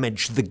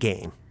damaged the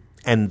game.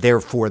 And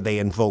therefore they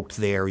invoked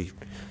their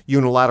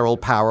unilateral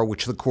power,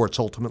 which the courts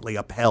ultimately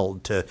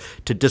upheld to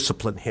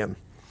discipline him.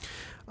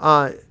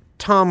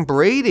 Tom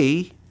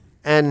Brady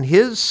and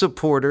his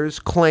supporters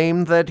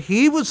claimed that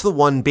he was the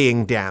one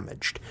being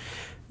damaged.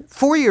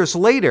 4 years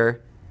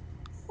later,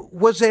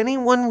 was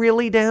anyone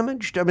really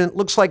damaged? I mean, it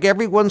looks like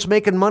everyone's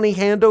making money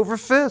hand over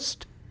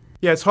fist.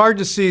 Yeah, it's hard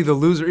to see the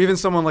loser. Even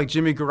someone like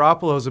Jimmy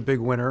Garoppolo is a big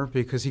winner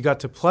because he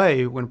got to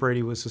play when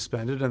Brady was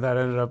suspended, and that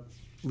ended up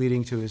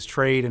leading to his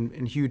trade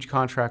and huge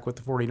contract with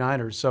the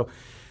 49ers. So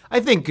I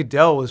think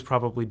Goodell was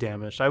probably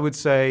damaged. I would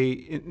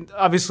say,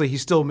 obviously, he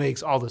still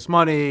makes all this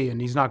money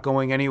and he's not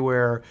going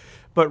anywhere.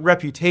 But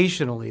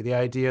reputationally, the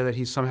idea that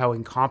he's somehow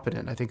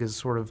incompetent, I think, is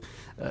sort of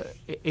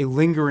a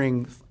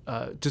lingering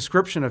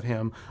description of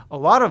him. A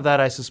lot of that,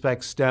 I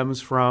suspect,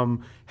 stems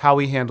from how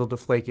he handled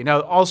Deflategate. Now,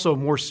 also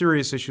more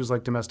serious issues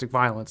like domestic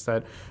violence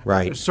that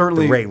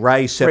certainly the Ray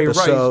Rice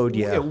episode,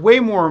 way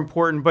more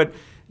important. But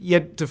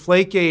yet,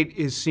 Deflategate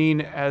is seen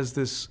as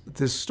this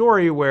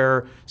story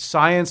where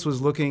science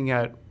was looking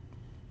at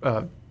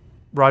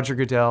Roger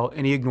Goodell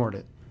and he ignored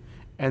it,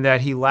 and that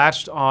he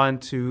latched on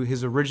to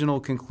his original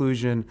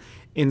conclusion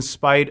in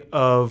spite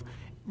of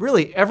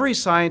really every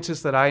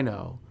scientist that I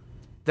know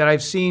that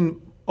I've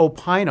seen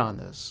opine on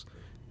this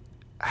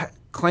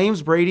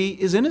claims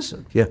Brady is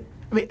innocent. Yeah.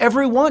 I mean,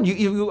 everyone.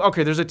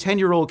 Okay, there's a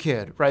 10-year-old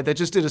kid, right, that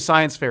just did a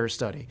science fair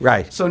study.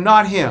 Right. So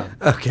not him.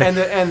 Okay.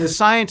 And the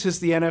scientists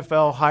the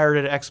NFL hired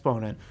at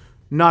Exponent,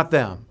 not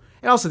them.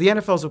 And also the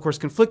NFL is, of course,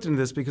 conflicted in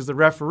this because the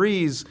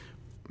referees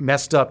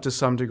messed up to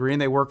some degree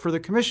and they work for the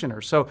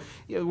commissioner. So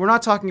we're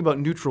not talking about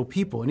neutral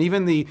people. And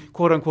even the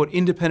quote-unquote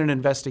independent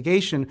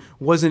investigation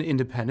wasn't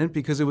independent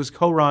because it was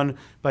co-run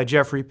by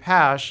Jeffrey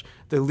Pash,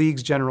 the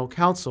league's general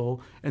counsel,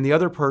 and the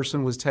other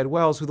person was Ted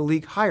Wells, who the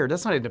league hired.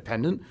 That's not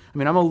independent. I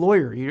mean, I'm a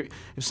lawyer.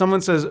 If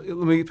someone says, let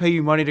me pay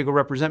you money to go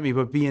represent me,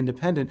 but be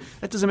independent,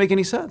 that doesn't make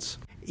any sense.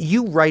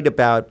 You write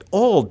about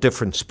all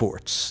different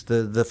sports,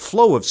 the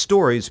flow of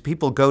stories.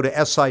 People go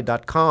to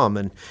SI.com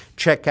and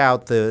check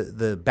out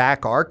the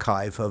back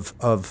archive of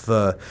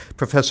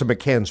Professor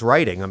McCann's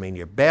writing. I mean,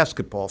 your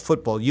basketball,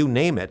 football, you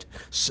name it,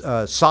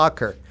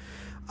 soccer.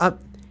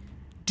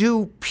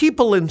 Do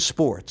people in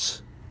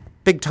sports,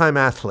 big-time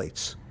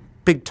athletes,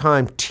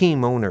 big-time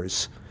team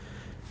owners,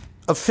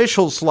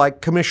 officials like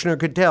Commissioner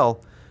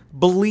Goodell,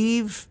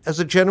 believe, as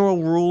a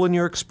general rule in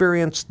your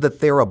experience,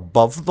 that they're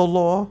above the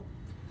law?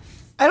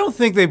 I don't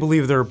think they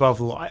believe they're above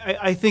the law.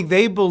 I think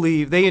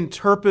they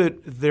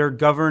interpret their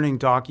governing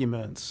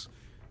documents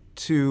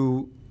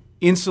to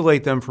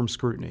insulate them from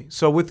scrutiny.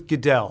 So with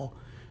Goodell,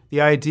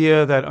 the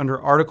idea that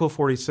under Article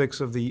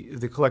 46 of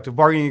the collective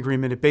bargaining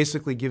agreement, it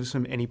basically gives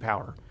him any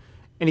power,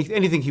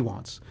 anything he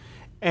wants.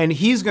 And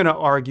he's going to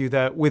argue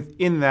that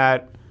within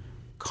that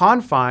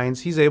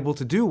confines, he's able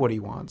to do what he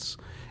wants.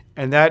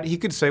 And that he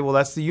could say, well,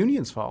 that's the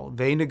union's fault.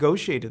 They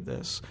negotiated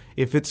this.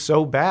 If it's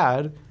so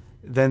bad,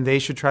 then they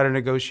should try to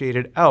negotiate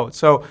it out.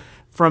 So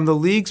from the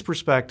league's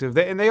perspective,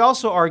 and they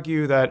also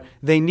argue that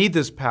they need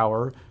this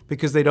power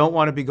because they don't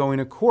want to be going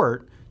to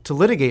court to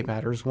litigate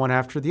matters one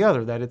after the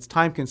other, that it's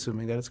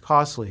time-consuming, that it's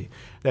costly,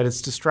 that it's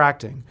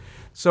distracting.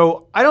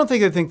 So I don't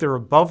think they think they're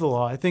above the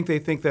law. I think they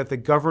think that the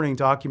governing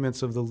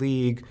documents of the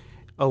league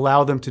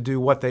allow them to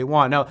do what they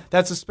want. Now,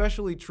 that's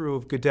especially true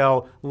of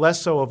Goodell,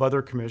 less so of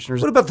other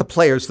commissioners. What about the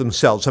players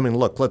themselves? I mean,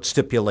 look, let's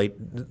stipulate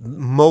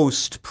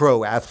most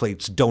pro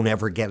athletes don't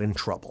ever get in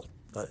trouble.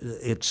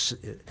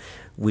 The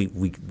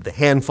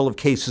handful of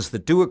cases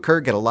that do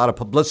occur get a lot of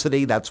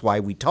publicity. That's why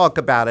we talk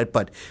about it,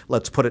 but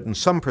let's put it in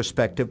some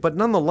perspective. But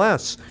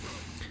nonetheless,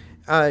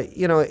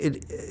 is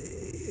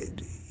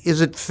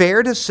it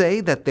fair to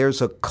say that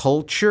there's a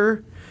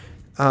culture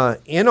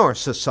in our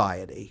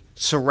society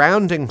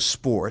surrounding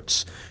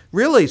sports,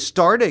 really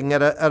starting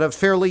at a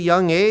fairly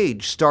young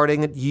age,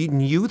 starting at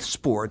youth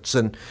sports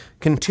and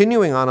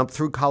continuing on up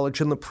through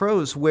college and the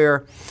pros,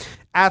 where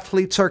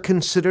athletes are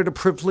considered a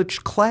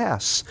privileged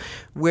class,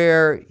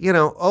 where,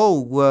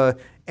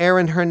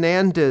 Aaron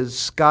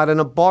Hernandez got in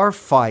a bar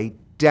fight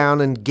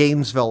down in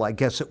Gainesville, I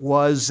guess it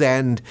was,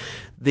 and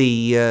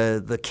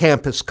the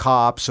campus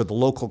cops or the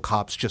local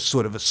cops just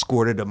sort of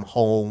escorted him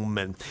home,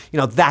 and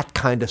that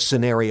kind of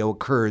scenario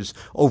occurs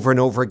over and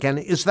over again.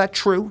 Is that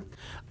true?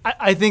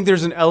 I think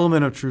there's an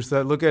element of truth to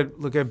that.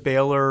 Look at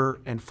Baylor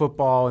and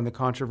football and the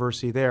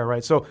controversy there,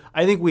 right? So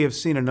I think we have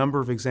seen a number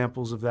of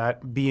examples of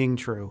that being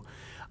true.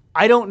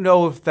 I don't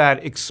know if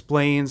that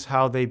explains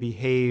how they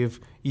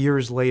behave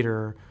years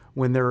later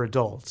when they're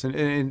adults.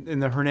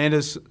 And the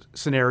Hernandez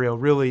scenario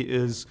really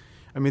is,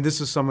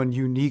 this is someone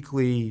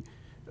uniquely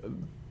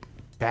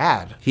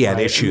bad. He had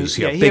issues.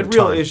 He had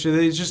real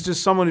issues. It's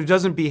just someone who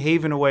doesn't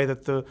behave in a way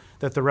that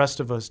the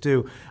rest of us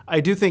do. I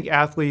do think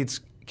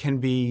athletes can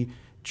be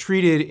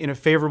treated in a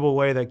favorable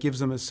way that gives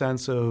them a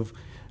sense of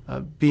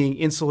being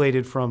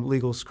insulated from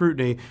legal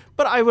scrutiny.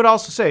 But I would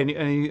also say,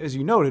 and as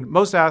you noted,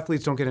 most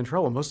athletes don't get in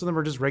trouble. Most of them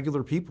are just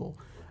regular people.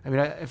 In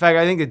fact,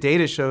 I think the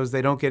data shows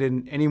they don't get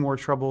in any more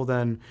trouble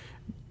than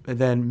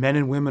men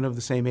and women of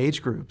the same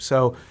age group.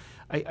 So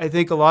I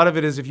think a lot of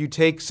it is if you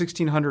take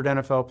 1,600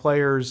 NFL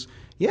players,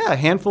 a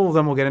handful of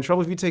them will get in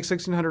trouble. If you take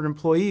 1,600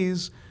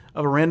 employees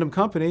of a random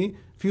company,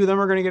 a few of them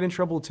are going to get in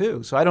trouble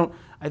too. So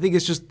I think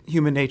it's just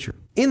human nature.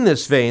 In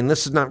this vein,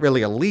 this is not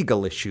really a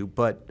legal issue,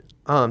 but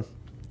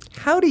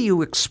how do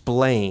you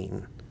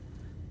explain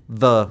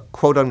the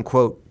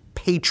quote-unquote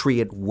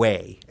patriot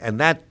way? And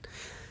that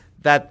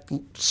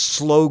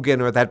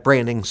slogan or that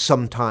branding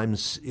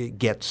sometimes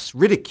gets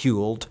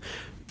ridiculed.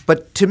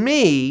 But to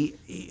me,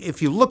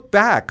 if you look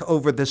back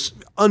over this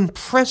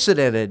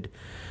unprecedented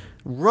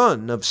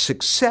run of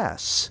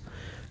success,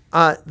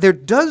 there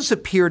does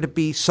appear to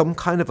be some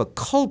kind of a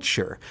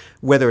culture,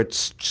 whether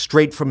it's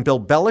straight from Bill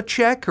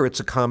Belichick or it's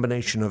a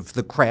combination of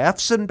the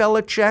Krafts and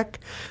Belichick,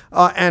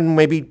 and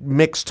maybe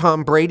mix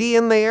Tom Brady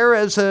in there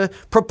as a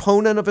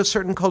proponent of a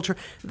certain culture.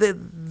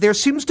 There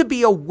seems to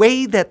be a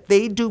way that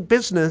they do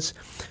business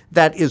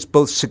that is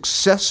both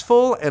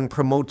successful and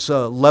promotes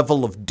a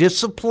level of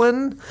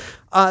discipline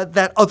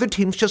that other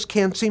teams just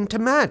can't seem to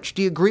match.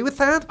 Do you agree with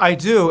that? I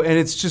do, and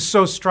it's just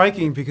so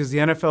striking because the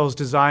NFL is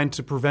designed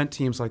to prevent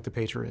teams like the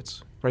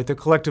Patriots, right? The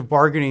collective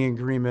bargaining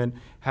agreement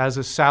has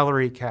a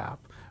salary cap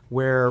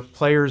where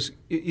players,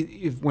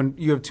 when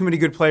you have too many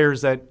good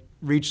players that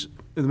reach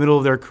the middle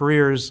of their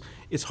careers,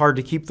 it's hard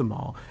to keep them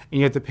all.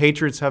 And yet the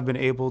Patriots have been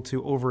able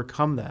to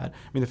overcome that.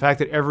 The fact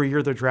that every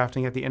year they're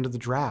drafting at the end of the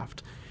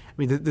draft.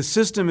 The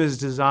system is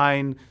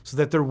designed so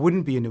that there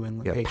wouldn't be a New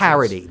England Patriots.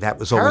 Parity, that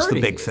was always the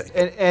big thing.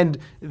 And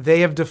they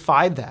have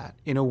defied that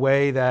in a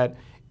way that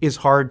is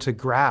hard to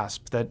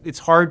grasp, that it's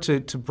hard to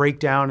break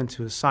down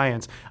into a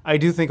science. I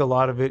do think a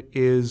lot of it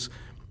is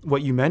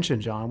what you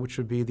mentioned, John, which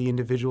would be the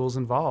individuals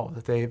involved,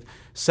 that they've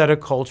set a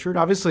culture. And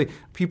obviously,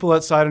 people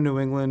outside of New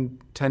England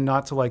tend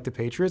not to like the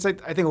Patriots. I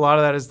think a lot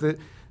of that is that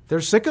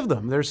they're sick of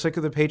them. They're sick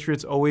of the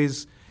Patriots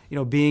always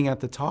being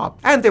at the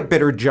top. And they're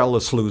bitter,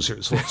 jealous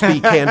losers. Let's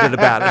be candid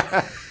about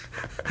it.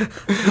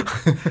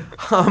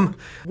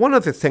 One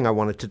other thing I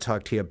wanted to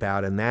talk to you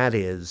about, and that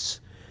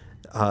is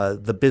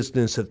the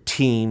business of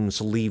teams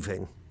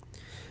leaving.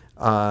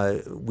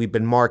 We've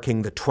been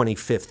marking the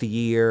 25th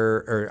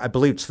year, or I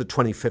believe it's the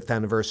 25th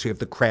anniversary of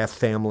the Kraft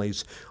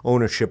family's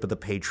ownership of the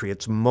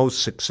Patriots,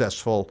 most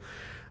successful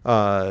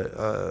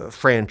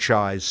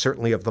franchise,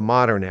 certainly of the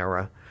modern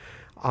era.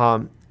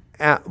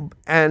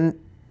 And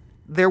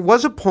there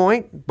was a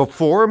point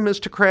before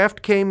Mr.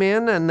 Kraft came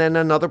in and then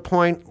another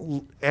point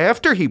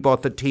after he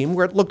bought the team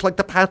where it looked like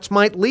the Pats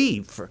might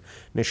leave.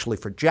 Initially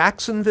for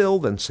Jacksonville,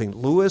 then St.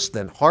 Louis,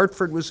 then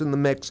Hartford was in the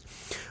mix.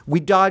 We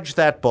dodged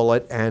that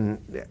bullet and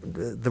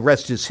the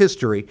rest is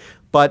history.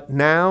 But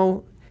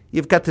now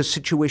you've got this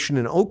situation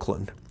in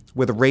Oakland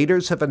where the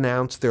Raiders have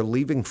announced they're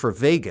leaving for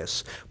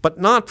Vegas, but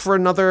not for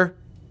another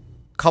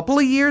couple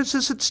of years,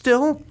 is it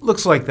still?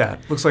 Looks like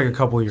that. Looks like a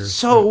couple of years.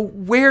 So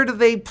where do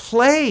they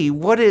play?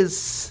 What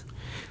is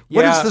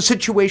the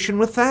situation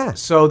with that?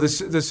 So the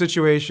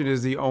situation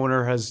is the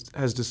owner has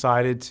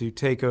decided to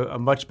take a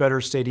much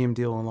better stadium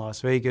deal in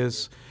Las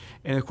Vegas.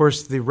 And, of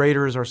course, the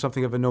Raiders are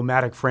something of a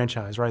nomadic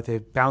franchise, right?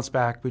 They've bounced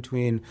back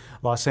between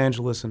Los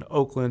Angeles and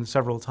Oakland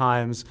several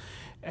times.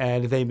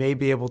 And they may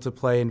be able to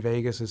play in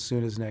Vegas as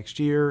soon as next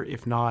year.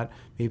 If not,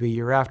 maybe a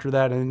year after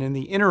that. And in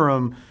the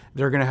interim,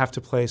 they're going to have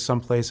to play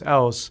someplace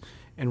else.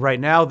 And right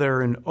now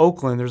they're in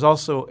Oakland. There's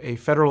also a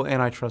federal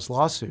antitrust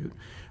lawsuit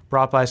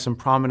brought by some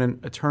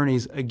prominent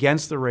attorneys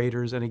against the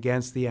Raiders and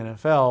against the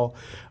NFL,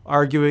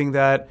 arguing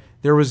that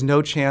there was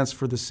no chance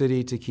for the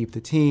city to keep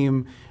the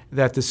team,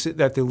 that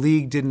the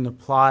league didn't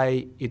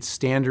apply its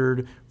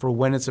standard for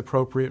when it's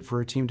appropriate for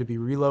a team to be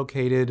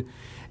relocated.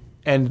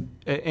 And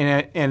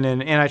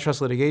in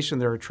antitrust litigation,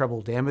 there are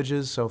treble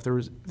damages. So if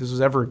this was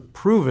ever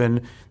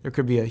proven, there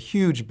could be a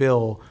huge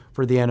bill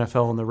for the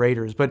NFL and the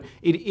Raiders. But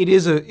it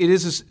is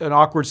an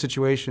awkward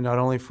situation, not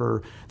only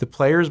for the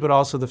players but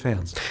also the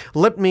fans.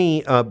 Let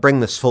me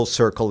bring this full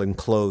circle and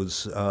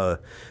close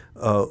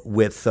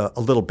with a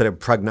little bit of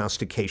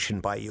prognostication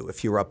by you,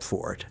 if you're up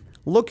for it.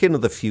 Look into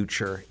the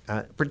future,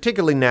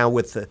 particularly now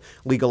with the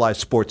legalized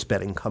sports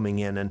betting coming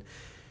in. And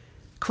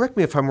correct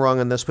me if I'm wrong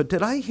on this, but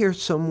did I hear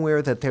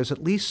somewhere that there's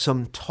at least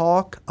some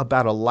talk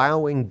about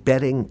allowing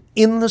betting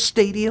in the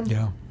stadium?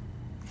 Yeah.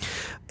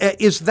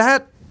 Is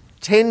that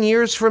 10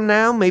 years from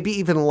now, maybe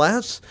even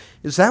less?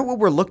 Is that what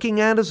we're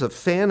looking at as a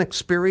fan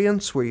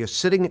experience, where you're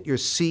sitting at your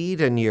seat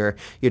and your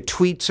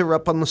tweets are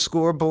up on the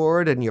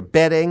scoreboard and you're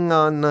betting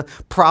on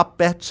prop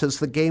bets as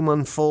the game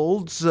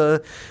unfolds?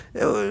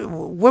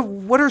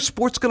 What are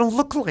sports going to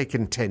look like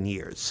in 10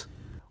 years?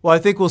 Well, I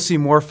think we'll see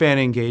more fan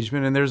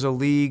engagement, and there's a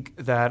league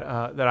that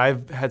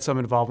I've had some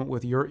involvement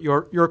with,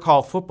 Your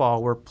Call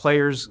Football, where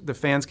the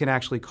fans can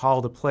actually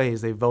call the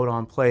plays. They vote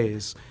on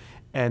plays,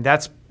 and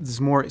that's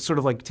more sort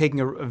of like taking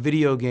a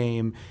video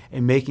game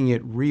and making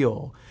it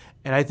real.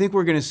 And I think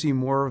we're going to see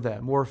more of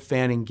that, more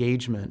fan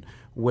engagement,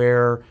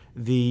 where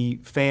the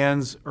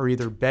fans are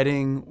either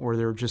betting or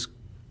they're just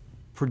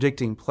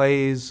predicting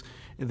plays.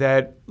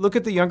 That look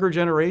at the younger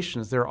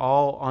generations. They're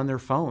all on their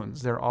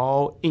phones. They're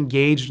all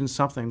engaged in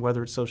something,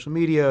 whether it's social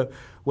media,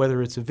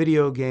 whether it's a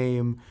video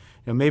game.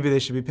 Maybe they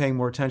should be paying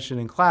more attention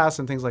in class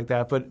and things like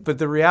that. But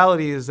the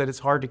reality is that it's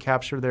hard to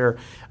capture their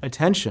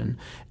attention.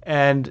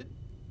 And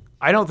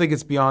I don't think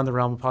it's beyond the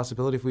realm of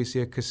possibility if we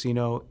see a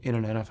casino in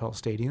an NFL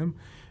stadium.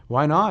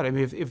 Why not? I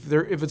mean,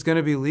 if it's going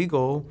to be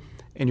legal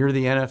and you're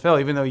the NFL,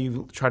 even though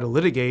you try to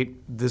litigate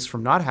this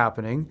from not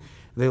happening,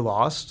 they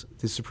lost.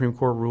 The Supreme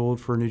Court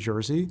ruled for New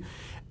Jersey.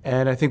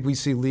 And I think we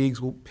see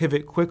leagues will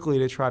pivot quickly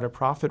to try to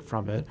profit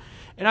from it.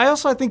 And I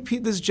think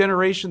this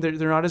generation, they're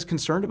not as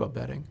concerned about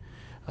betting.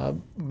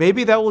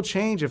 Maybe that will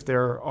change if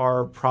there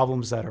are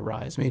problems that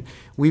arise. I mean,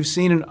 we've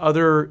seen in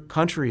other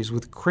countries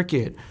with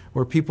cricket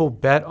where people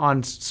bet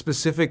on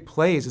specific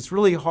plays. It's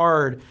really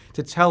hard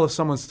to tell if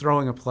someone's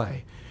throwing a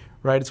play,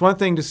 right? It's one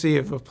thing to see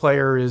if a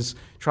player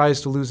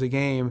tries to lose a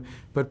game,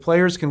 but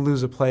players can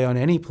lose a play on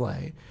any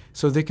play.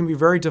 So they can be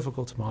very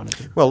difficult to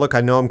monitor. Well, look, I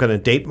know I'm going to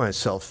date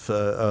myself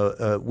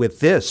with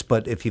this,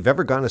 but if you've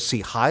ever gone to see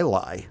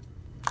Highlight,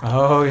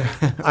 oh,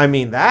 yeah. I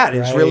mean, that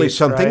is really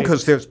something,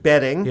 because there's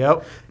betting.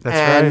 Yep, that's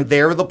and right.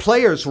 There are the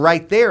players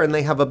right there, and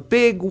they have a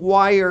big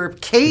wire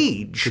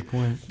cage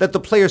that the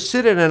players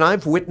sit in, and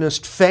I've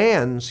witnessed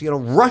fans,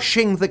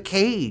 rushing the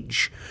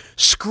cage,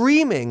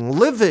 screaming,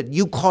 livid,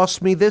 you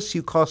cost me this,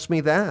 you cost me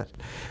that.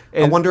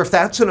 And I wonder if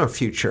that's in our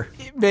future.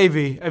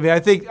 Maybe. I mean, I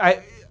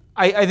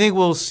think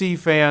we'll see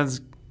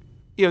fans,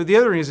 the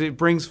other thing is it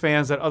brings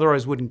fans that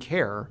otherwise wouldn't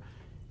care,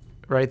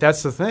 right?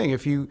 That's the thing.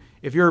 If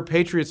you're a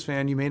Patriots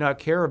fan, you may not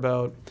care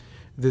about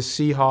the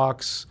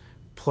Seahawks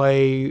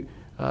play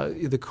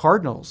the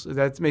Cardinals.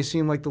 That may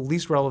seem like the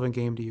least relevant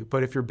game to you.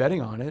 But if you're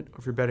betting on it, or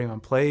if you're betting on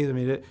plays, I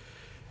mean,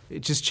 it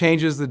just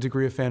changes the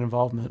degree of fan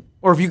involvement.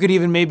 Or if you could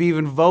maybe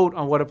even vote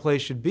on what a play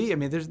should be. I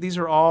mean, these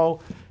are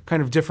all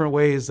kind of different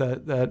ways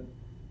that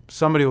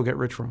somebody will get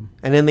rich from.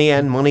 And in the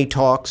end, money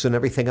talks and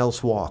everything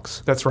else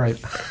walks. That's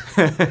right.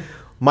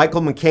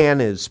 Michael McCann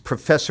is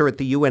professor at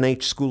the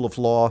UNH School of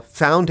Law,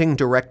 founding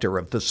director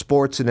of the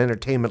Sports and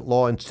Entertainment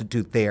Law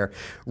Institute there.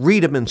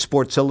 Read him in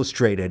Sports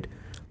Illustrated.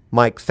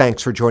 Mike,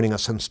 thanks for joining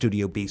us on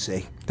Studio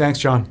BC. Thanks,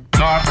 John.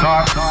 Start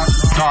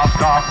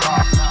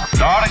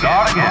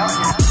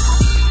again.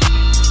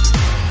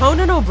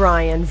 Conan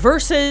O'Brien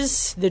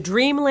versus the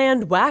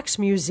Dreamland Wax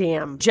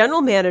Museum.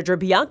 General Manager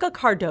Biannca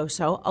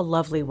Cardoso, a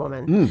lovely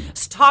woman,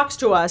 talks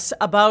to us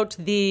about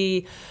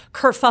the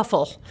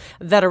kerfuffle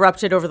that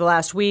erupted over the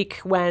last week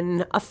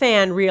when a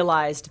fan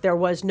realized there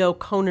was no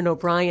Conan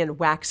O'Brien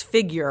wax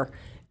figure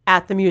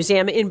at the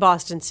museum in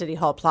Boston City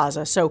Hall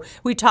Plaza. So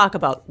we talk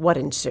about what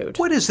ensued.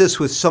 What is this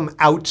with some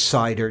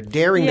outsider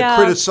daring to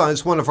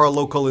criticize one of our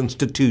local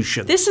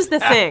institutions? This is the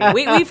thing.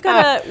 We've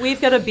got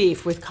a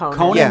beef with Conan.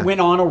 Conan went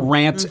on a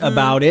rant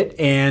about it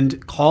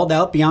and called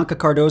out Biannca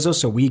Cardoso,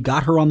 so we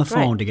got her on the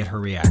phone to get her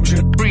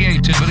reaction.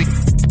 Creativity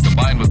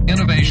combined with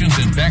innovations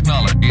in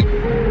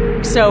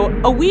technology. So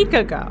a week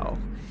ago,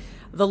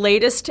 the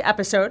latest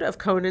episode of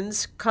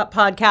Conan's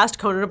podcast,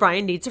 Conan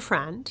O'Brien Needs a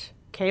Friend,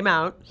 came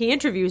out. He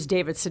interviews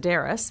David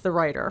Sedaris, the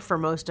writer, for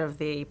most of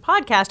the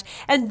podcast.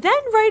 And then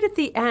right at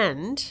the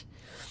end,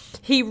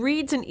 he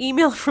reads an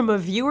email from a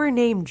viewer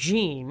named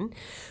Jean,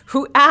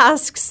 who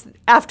asks,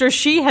 after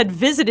she had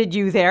visited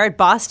you there at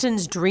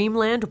Boston's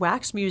Dreamland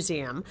Wax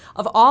Museum,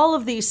 of all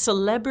of these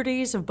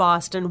celebrities of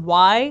Boston,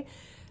 why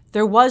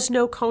there was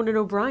no Conan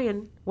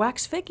O'Brien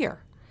wax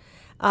figure.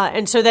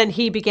 And so then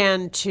he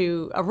began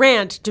to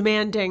rant,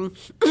 demanding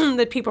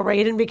that people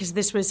write in because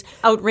this was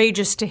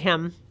outrageous to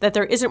him that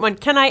there isn't one.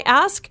 Can I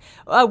ask,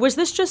 was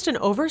this just an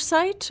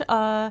oversight?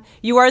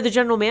 You are the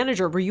general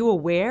manager. Were you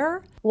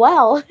aware?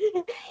 Well,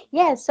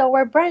 yeah, so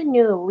we're brand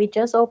new. We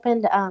just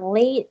opened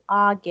late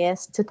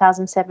August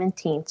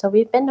 2017. So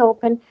we've been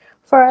open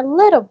for a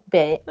little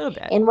bit.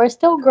 And we're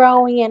still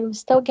growing and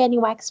still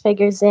getting wax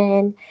figures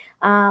in.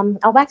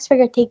 A wax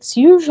figure takes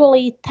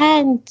usually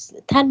 10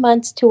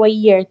 months to a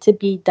year to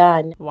be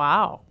done.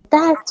 Wow.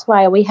 That's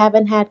why we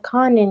haven't had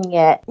Conan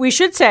yet. We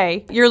should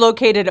say you're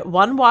located at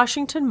 1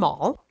 Washington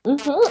Mall.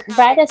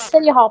 Right at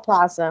City Hall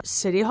Plaza.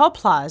 City Hall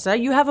Plaza.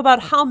 You have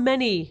about how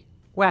many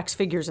wax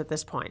figures at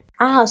this point?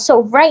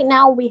 So right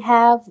now we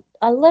have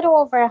a little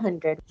over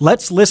 100.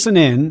 Let's listen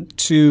in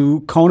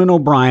to Conan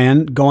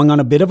O'Brien going on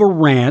a bit of a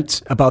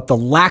rant about the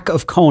lack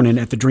of Conan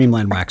at the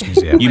Dreamland Wax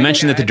Museum. You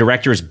mentioned that the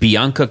director is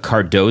Biannca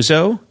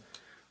Cardoso.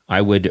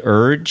 I would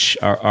urge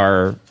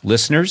our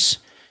listeners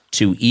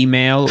to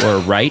email or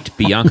write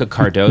Biannca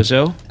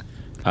Cardoso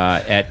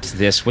at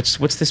this, what's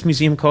this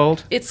museum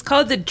called? It's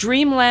called the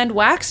Dreamland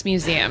Wax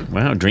Museum.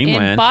 Wow,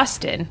 Dreamland. In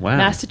Boston, wow.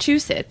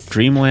 Massachusetts.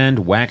 Dreamland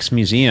Wax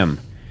Museum.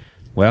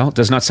 Well, it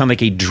does not sound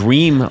like a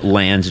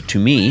dreamland to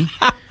me.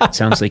 It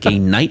sounds like a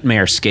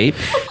nightmarescape.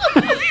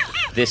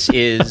 This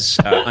is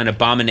an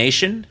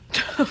abomination.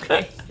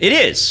 Okay. It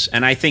is.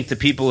 And I think the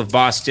people of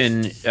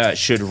Boston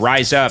should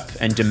rise up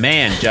and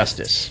demand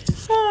justice.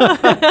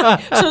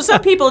 So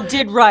some people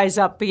did rise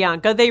up,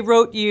 Biannca. They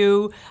wrote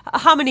you.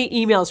 How many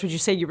emails would you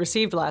say you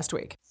received last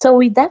week? So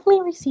we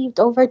definitely received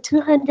over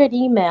 200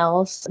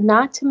 emails,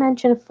 not to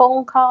mention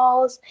phone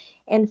calls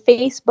and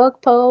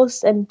Facebook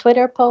posts and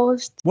Twitter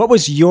posts. What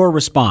was your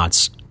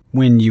response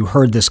when you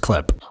heard this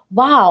clip?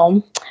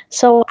 Wow.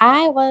 So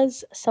I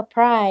was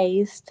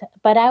surprised,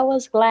 but I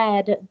was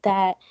glad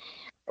that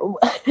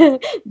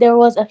there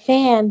was a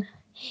fan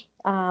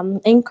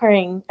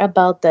inquiring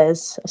about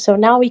this. So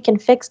now we can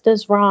fix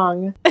this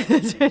wrong.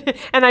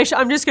 And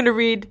I'm just going to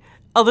read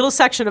a little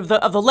section of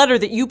the letter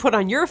that you put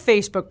on your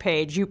Facebook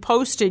page. You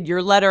posted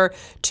your letter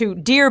to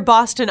Dear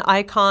Boston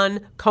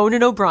icon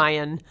Conan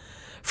O'Brien.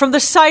 From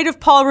the site of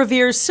Paul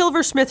Revere's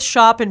silversmith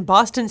shop in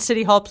Boston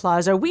City Hall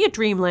Plaza, we at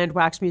Dreamland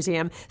Wax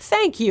Museum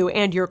thank you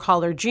and your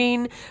caller,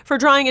 Jean, for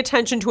drawing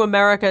attention to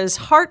America's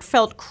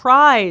heartfelt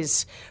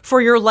cries for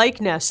your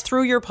likeness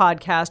through your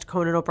podcast,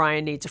 Conan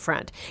O'Brien Needs a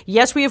Friend.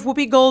 Yes, we have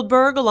Whoopi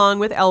Goldberg along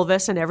with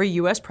Elvis and every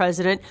U.S.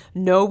 president.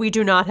 No, we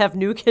do not have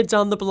New Kids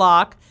on the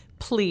Block.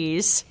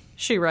 Please.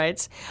 She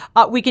writes,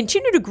 we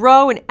continue to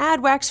grow and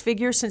add wax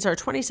figures since our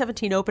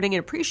 2017 opening and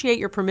appreciate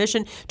your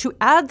permission to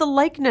add the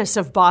likeness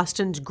of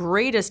Boston's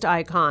greatest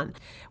icon.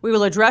 We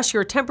will address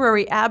your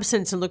temporary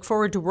absence and look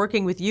forward to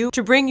working with you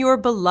to bring your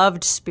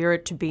beloved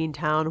spirit to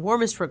Beantown.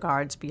 Warmest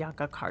regards,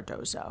 Biannca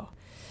Cardoso.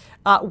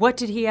 What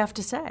did he have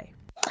to say?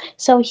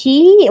 So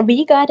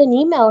we got an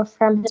email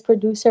from his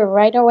producer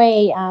right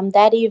away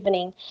that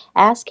evening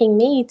asking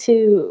me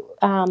to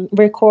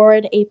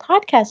record a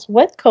podcast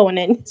with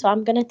Conan. So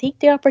I'm going to take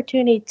the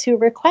opportunity to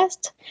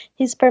request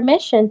his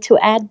permission to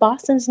add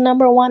Boston's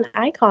 #1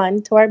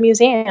 icon to our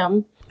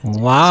museum.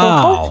 Wow.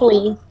 So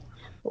hopefully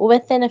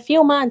within a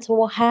few months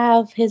we'll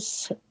have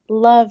his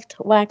loved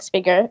wax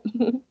figure.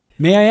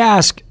 May I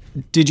ask,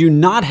 did you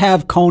not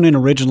have Conan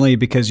originally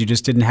because you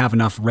just didn't have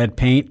enough red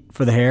paint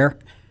for the hair?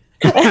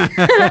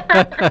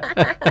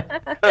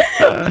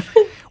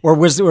 Or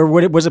was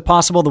it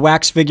possible the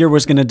wax figure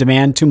was going to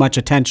demand too much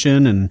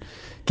attention and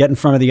get in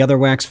front of the other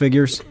wax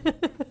figures?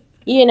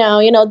 You know,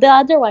 the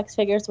other wax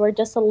figures were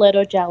just a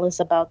little jealous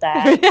about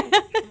that.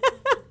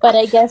 But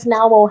I guess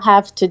now we'll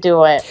have to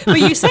do it. But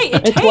you say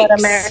it's what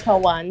America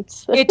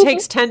wants. It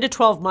takes 10 to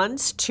 12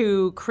 months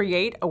to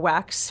create a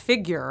wax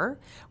figure.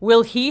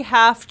 Will he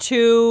have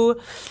to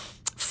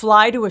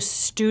fly to a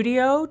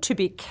studio to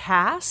be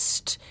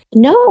cast?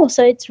 No,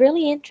 so it's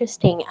really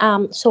interesting.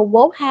 So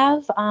we'll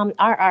have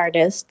our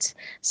artists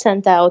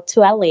sent out to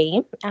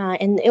LA,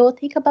 and it will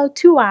take about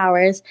 2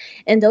 hours,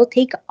 and they'll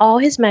take all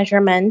his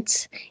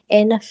measurements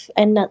and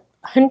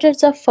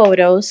hundreds of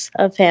photos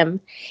of him,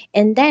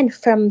 and then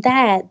from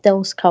that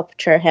they'll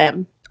sculpture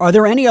him. Are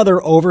there any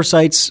other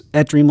oversights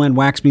at Dreamland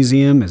Wax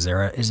Museum? Is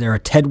there a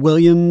Ted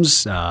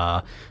Williams,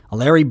 a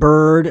Larry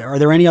Bird? Are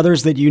there any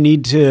others that you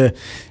need to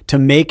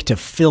make to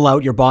fill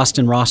out your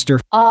Boston roster?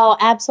 Oh,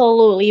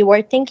 absolutely.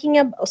 We're thinking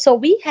of, so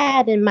we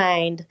had in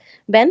mind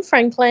Ben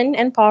Franklin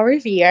and Paul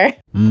Revere,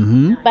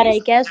 but I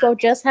guess we'll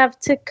just have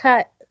to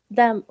cut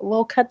them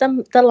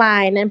the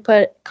line and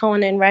put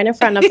Conan right in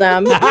front of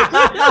them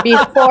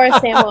before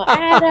Samuel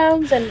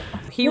Adams. And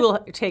he will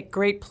take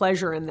great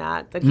pleasure in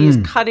that he is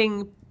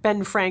cutting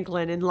Ben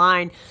Franklin in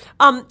line.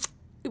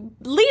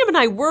 Liam and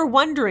I were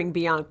wondering,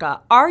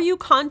 Biannca, are you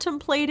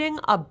contemplating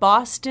a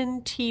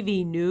Boston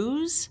TV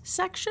news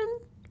section?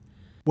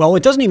 Well,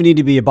 it doesn't even need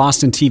to be a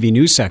Boston TV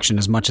news section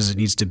as much as it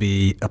needs to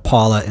be a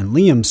Paula and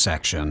Liam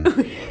section.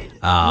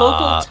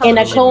 Local television in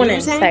a Conan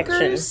news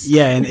section.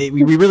 Yeah, and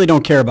we really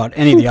don't care about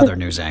any of the other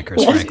news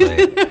anchors,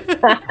 frankly.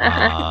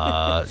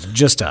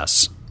 Just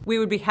us. We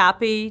would be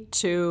happy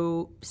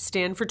to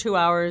stand for 2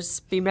 hours,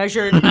 be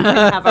measured, and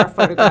have our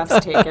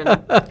photographs taken.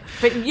 But,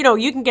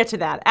 you can get to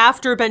that.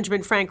 After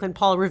Benjamin Franklin,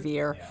 Paul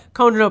Revere,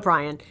 Conan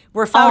O'Brien.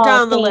 We're far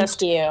down the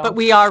list, but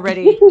we are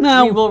ready.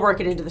 No, we will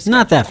work it into the schedule.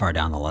 Not that far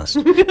down the list.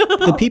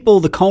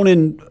 The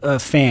Conan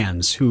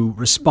fans who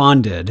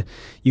responded,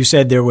 you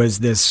said there was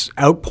this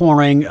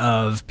outpouring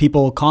of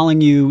people calling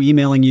you,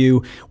 emailing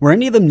you. Were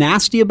any of them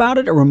nasty about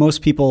it, or were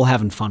most people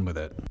having fun with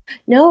it?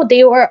 No,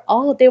 they were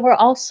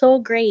all so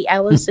great.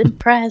 I was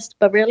impressed,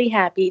 but really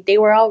happy. They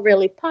were all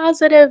really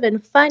positive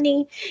and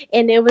funny,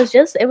 and it was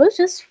just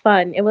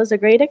fun. It was a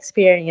great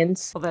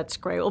experience. Well, that's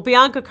great. Well,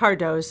 Biannca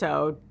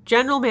Cardoso,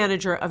 General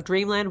Manager of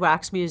Dreamland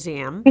Wax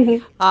Museum,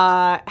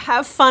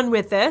 have fun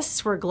with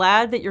this. We're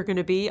glad that you're going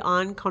to be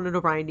on Conan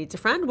O'Brien Needs a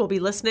Friend. We'll be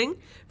listening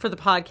for the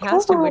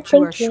podcast in which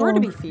you are sure to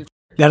be featured.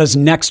 That is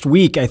next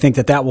week. I think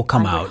that will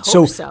come out.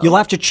 So you'll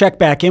have to check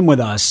back in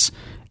with us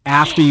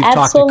after you've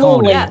talked to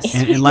Conan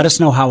and let us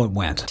know how it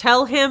went.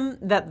 Tell him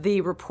that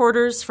the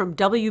reporters from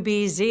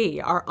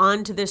WBZ are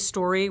on to this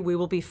story. We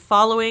will be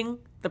following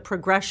the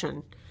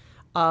progression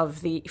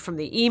of from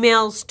the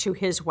emails to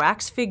his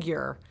wax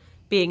figure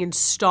being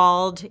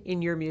installed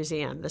in your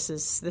museum. This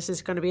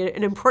is going to be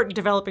an important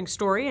developing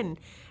story,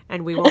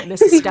 and we won't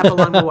miss a step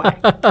along the way.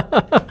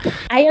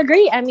 I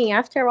agree. I mean,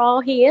 after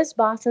all, he is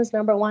Boston's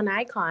 #1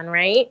 icon,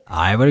 right?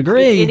 I would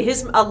agree.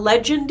 A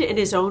legend in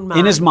his own mind.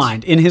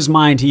 In his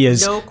mind, he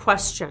is. No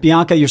question.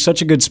 Biannca, you're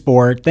such a good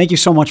sport. Thank you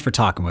so much for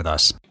talking with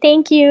us.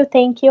 Thank you,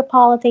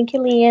 Paula. Thank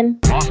you,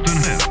 Lian. Boston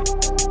Hill,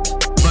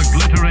 the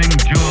glittering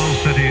jewel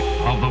city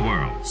of the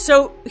world.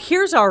 So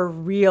here's our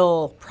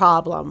real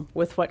problem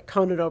with what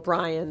Conan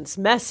O'Brien's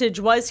message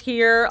was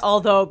here,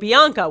 although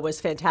Biannca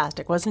was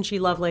fantastic. Wasn't she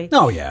lovely?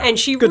 Oh, yeah. And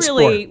she Good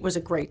really sport. was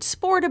a great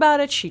sport about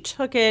it. She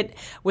took it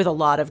with a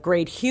lot of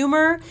great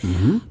humor.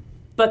 Mm-hmm.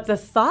 But the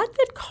thought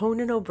that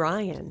Conan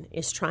O'Brien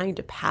is trying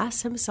to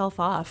pass himself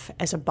off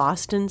as a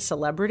Boston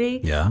celebrity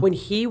when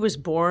he was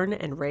born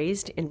and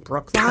raised in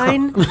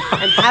Brookline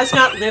and has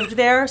not lived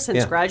there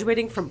since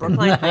graduating from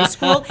Brookline High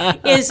School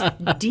is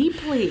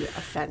deeply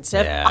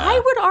offensive. Yeah. I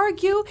would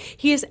argue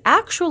he is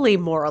actually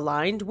more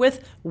aligned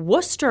with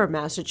Worcester,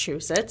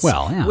 Massachusetts,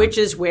 which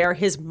is where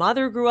his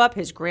mother grew up.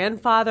 His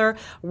grandfather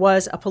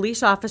was a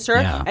police officer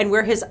and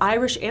where his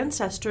Irish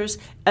ancestors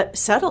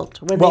settled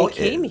when they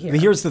came here.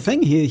 Here's the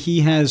thing.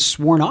 He has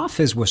sworn off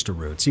his Worcester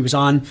roots. He was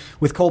on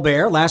with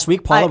Colbert last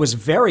week. Paula was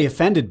very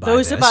offended by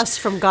those this. of us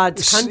from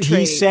God's country.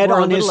 He said were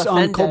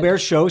on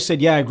Colbert's show,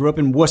 I grew up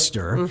in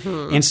Worcester,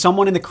 and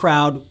someone in the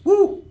crowd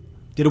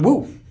did a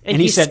woo, and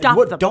he said,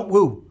 "Don't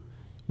woo.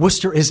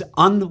 Worcester is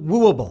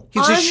unwooable."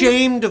 He's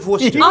ashamed of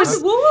Worcester.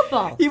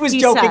 Unwooable. He was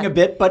joking a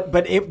bit, but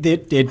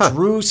it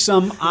drew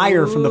some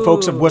ire from the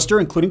folks of Worcester,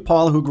 including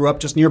Paula, who grew up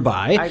just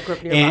nearby. I grew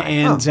up nearby.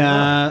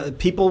 And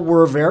people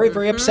were very,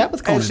 very upset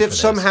with Conan. As if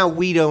somehow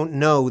we don't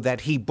know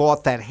that he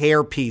bought that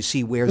hairpiece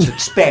he wears at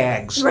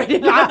Spags. Right.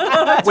 When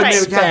they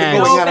had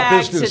the going out of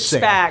business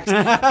sale.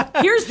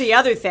 Spags. Here's the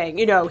other thing.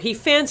 He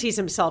fancies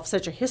himself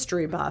such a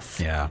history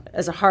buff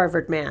as a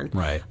Harvard man.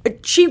 Right.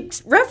 She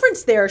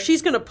referenced there,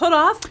 she's going to put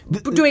off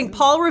doing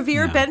Paul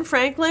Revere, Ben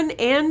Franklin,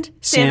 and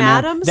Sam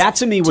Adams. That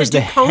to me was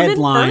the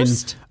headline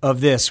of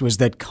this, was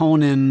that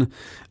Conan,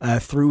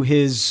 through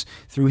his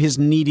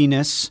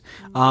neediness,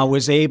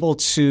 was able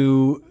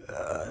to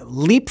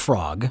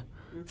leapfrog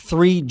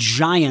three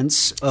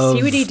giants of...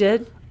 See what he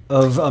did?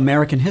 Of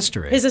American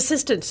history. His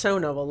assistant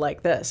Sona will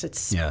like this.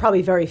 It's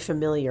probably very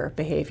familiar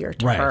behavior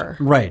to her.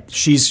 Right.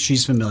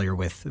 She's familiar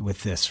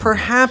with this.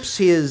 Perhaps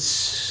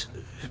his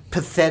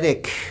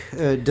pathetic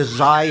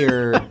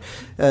desire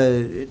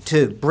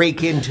to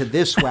break into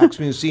this wax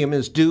museum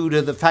is due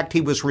to the fact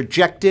he was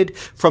rejected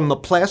from the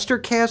Plaster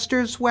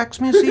Casters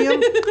Wax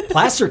Museum.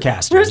 Plaster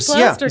Casters? Where's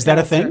Plaster Is that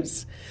a thing?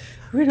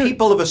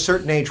 People of a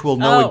certain age will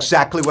know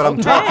exactly what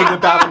I'm talking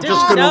about. I'm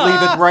just going to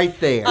leave it right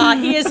there.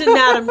 He is in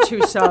Madame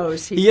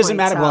Tussauds. He is in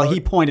Madame. Well, he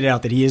pointed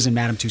out that he is in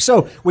Madame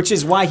Tussauds, which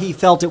is why he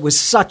felt it was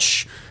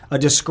such a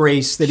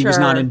disgrace that he was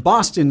not in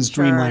Boston's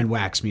Dreamland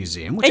Wax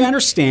Museum, which I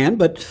understand.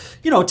 But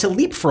to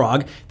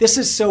leapfrog, this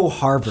is so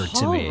Harvard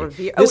to me.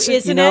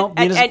 Isn't it?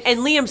 And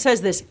Liam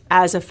says this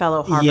as a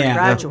fellow Harvard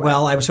graduate.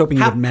 Well, I was hoping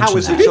you would mention that. How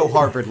is it so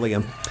Harvard,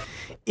 Liam?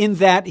 In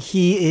that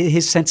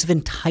his sense of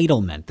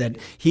entitlement, that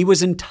he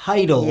was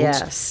entitled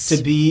to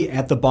be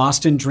at the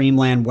Boston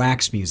Dreamland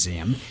Wax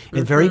Museum,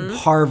 a very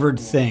Harvard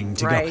thing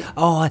to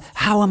go,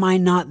 how am I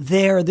not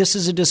there? This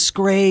is a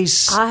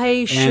disgrace.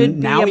 I should be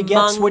now he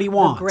gets among what he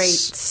wants. The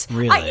greats.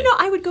 Really.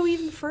 I would go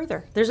even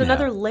further. There's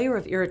another layer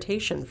of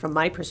irritation from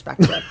my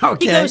perspective.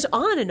 Okay. He goes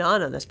on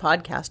this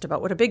podcast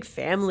about what a big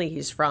family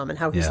he's from and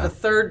how he's the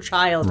third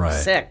child of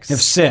six. Of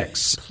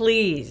six.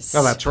 Please.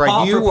 Oh, that's right.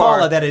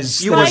 Paula, that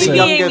is you are the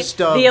youngest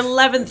of... The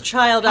 11th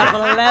child of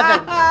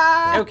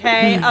 11,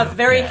 okay? Of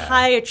very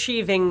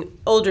high-achieving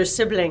older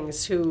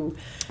siblings who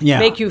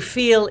make you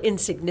feel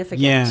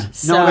insignificant. Yeah.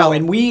 No,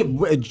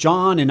 and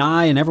John and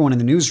I and everyone in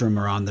the newsroom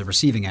are on the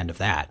receiving end of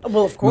that.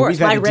 Well, of course. We've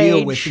had my to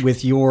deal rage,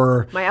 with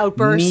your my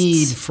outbursts.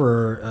 need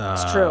for...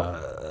 It's true.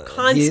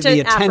 constant the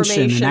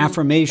attention and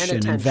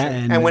affirmation and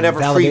and whenever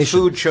validation. free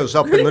food shows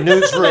up in the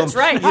newsroom, That's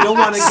right. you don't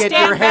want to get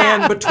your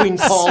hand between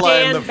Paula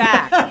and the...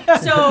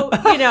 back. So,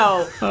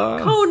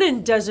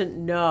 Conan doesn't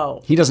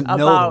know. He doesn't know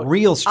about, the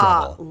real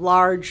struggle.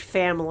 Large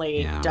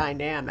family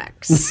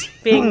dynamics,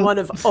 being one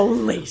of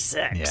only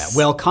 6. Yeah.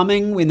 Well,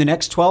 coming in the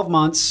next 12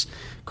 months,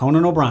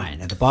 Conan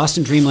O'Brien at the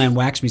Boston Dreamland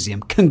Wax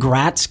Museum.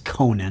 Congrats,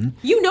 Conan.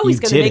 He's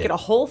going to make it a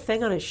whole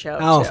thing on his show,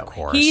 Oh, too. of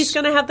course. He's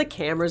going to have the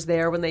cameras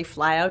there when they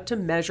fly out to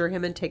measure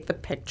him and take the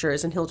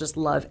pictures, and he'll just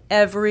love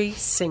every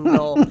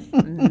single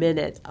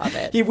minute of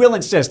it. He will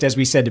insist, as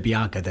we said to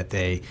Biannca, that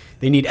they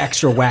need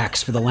extra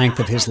wax for the length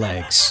of his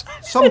legs.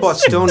 Some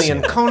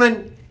Bostonian.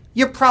 Conan,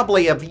 you're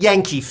probably a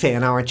Yankee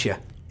fan, aren't you?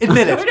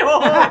 Admit it. Admit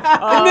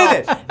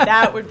it.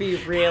 That would be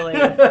really.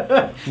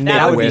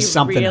 That would be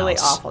something really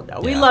else. awful. No,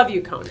 we love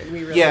you, Conan.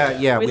 We really do.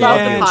 Yeah. We love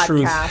in the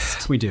truth,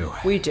 podcast. we do.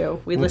 We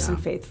do. We listen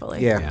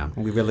faithfully. Yeah,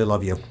 we really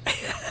love you.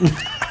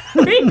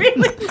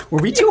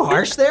 Were we too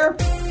harsh there?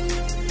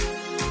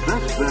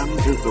 This, then,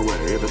 is the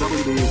way the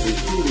WB's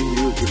receiving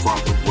news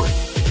department works.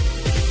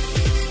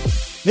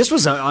 This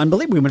was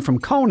unbelievable. We went from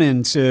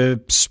Conan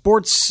to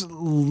sports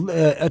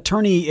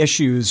attorney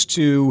issues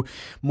to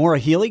Maura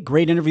Healy.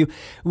 Great interview.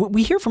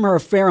 We hear from her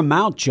a fair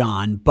amount,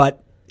 John,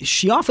 but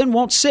she often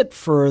won't sit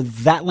for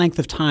that length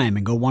of time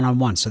and go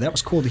one-on-one. So that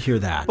was cool to hear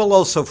that. Well,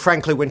 also,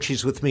 frankly, when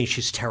she's with me,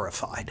 she's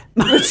terrified.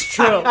 It's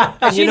true.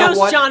 And She knows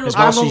John will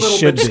I'm go a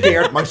little bit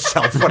scared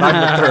myself when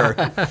I'm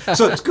with her.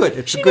 So it's good.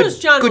 It's She a good, knows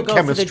John good will go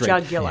chemistry. for the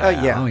jugular.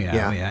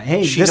 Yeah.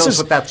 Hey, she knows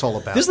what that's all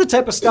about. This is the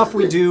type of stuff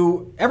we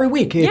do every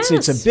week.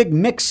 It's a big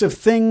mix of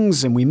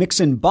things, and we mix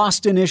in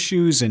Boston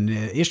issues and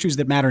issues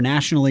that matter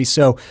nationally.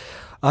 So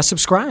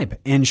subscribe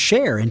and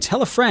share and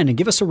tell a friend and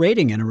give us a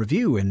rating and a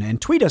review and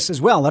tweet us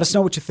as well. Let us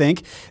know what you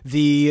think.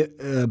 The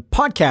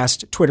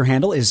podcast Twitter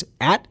handle is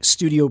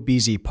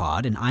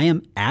 @StudioBZPod, and I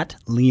am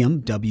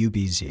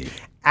 @LiamWBZ.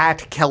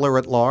 @Keller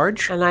at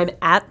Large. And I'm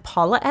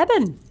 @Paula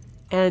Ebben.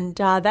 And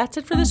that's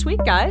it for this week,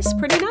 guys.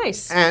 Pretty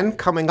nice. And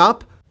coming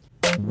up,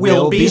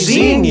 we'll be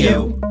seeing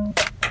you.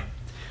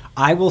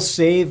 I will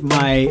save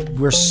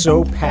we're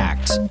so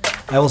packed.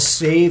 I will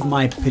save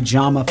my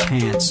pajama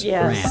pants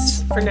rant.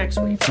 For next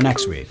week. For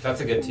next week.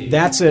 That's a good tease.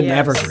 That's an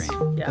evergreen.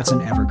 Yeah. That's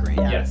an evergreen.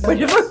 Yes.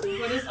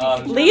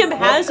 Liam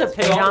has a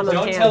pajama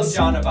Don't pants. tell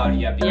John about it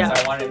yet because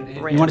I want him.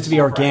 You want it to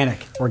be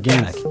organic.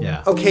 Organic,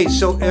 yeah. Okay,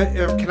 so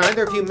can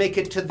either of you make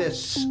it to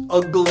this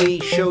ugly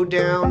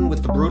showdown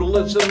with the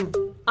brutalism?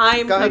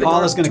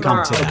 Paula's going to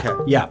come to that.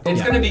 Okay. Yeah.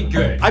 It's going to be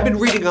good. I've been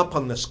reading up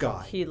on this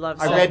guy. He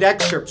loves I read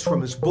excerpts from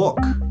his book.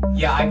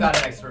 Yeah, I got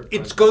an excerpt.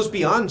 It goes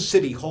beyond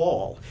City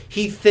Hall.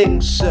 He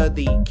thinks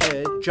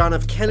the John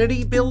F.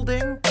 Kennedy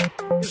building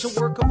is a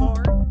work of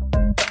art.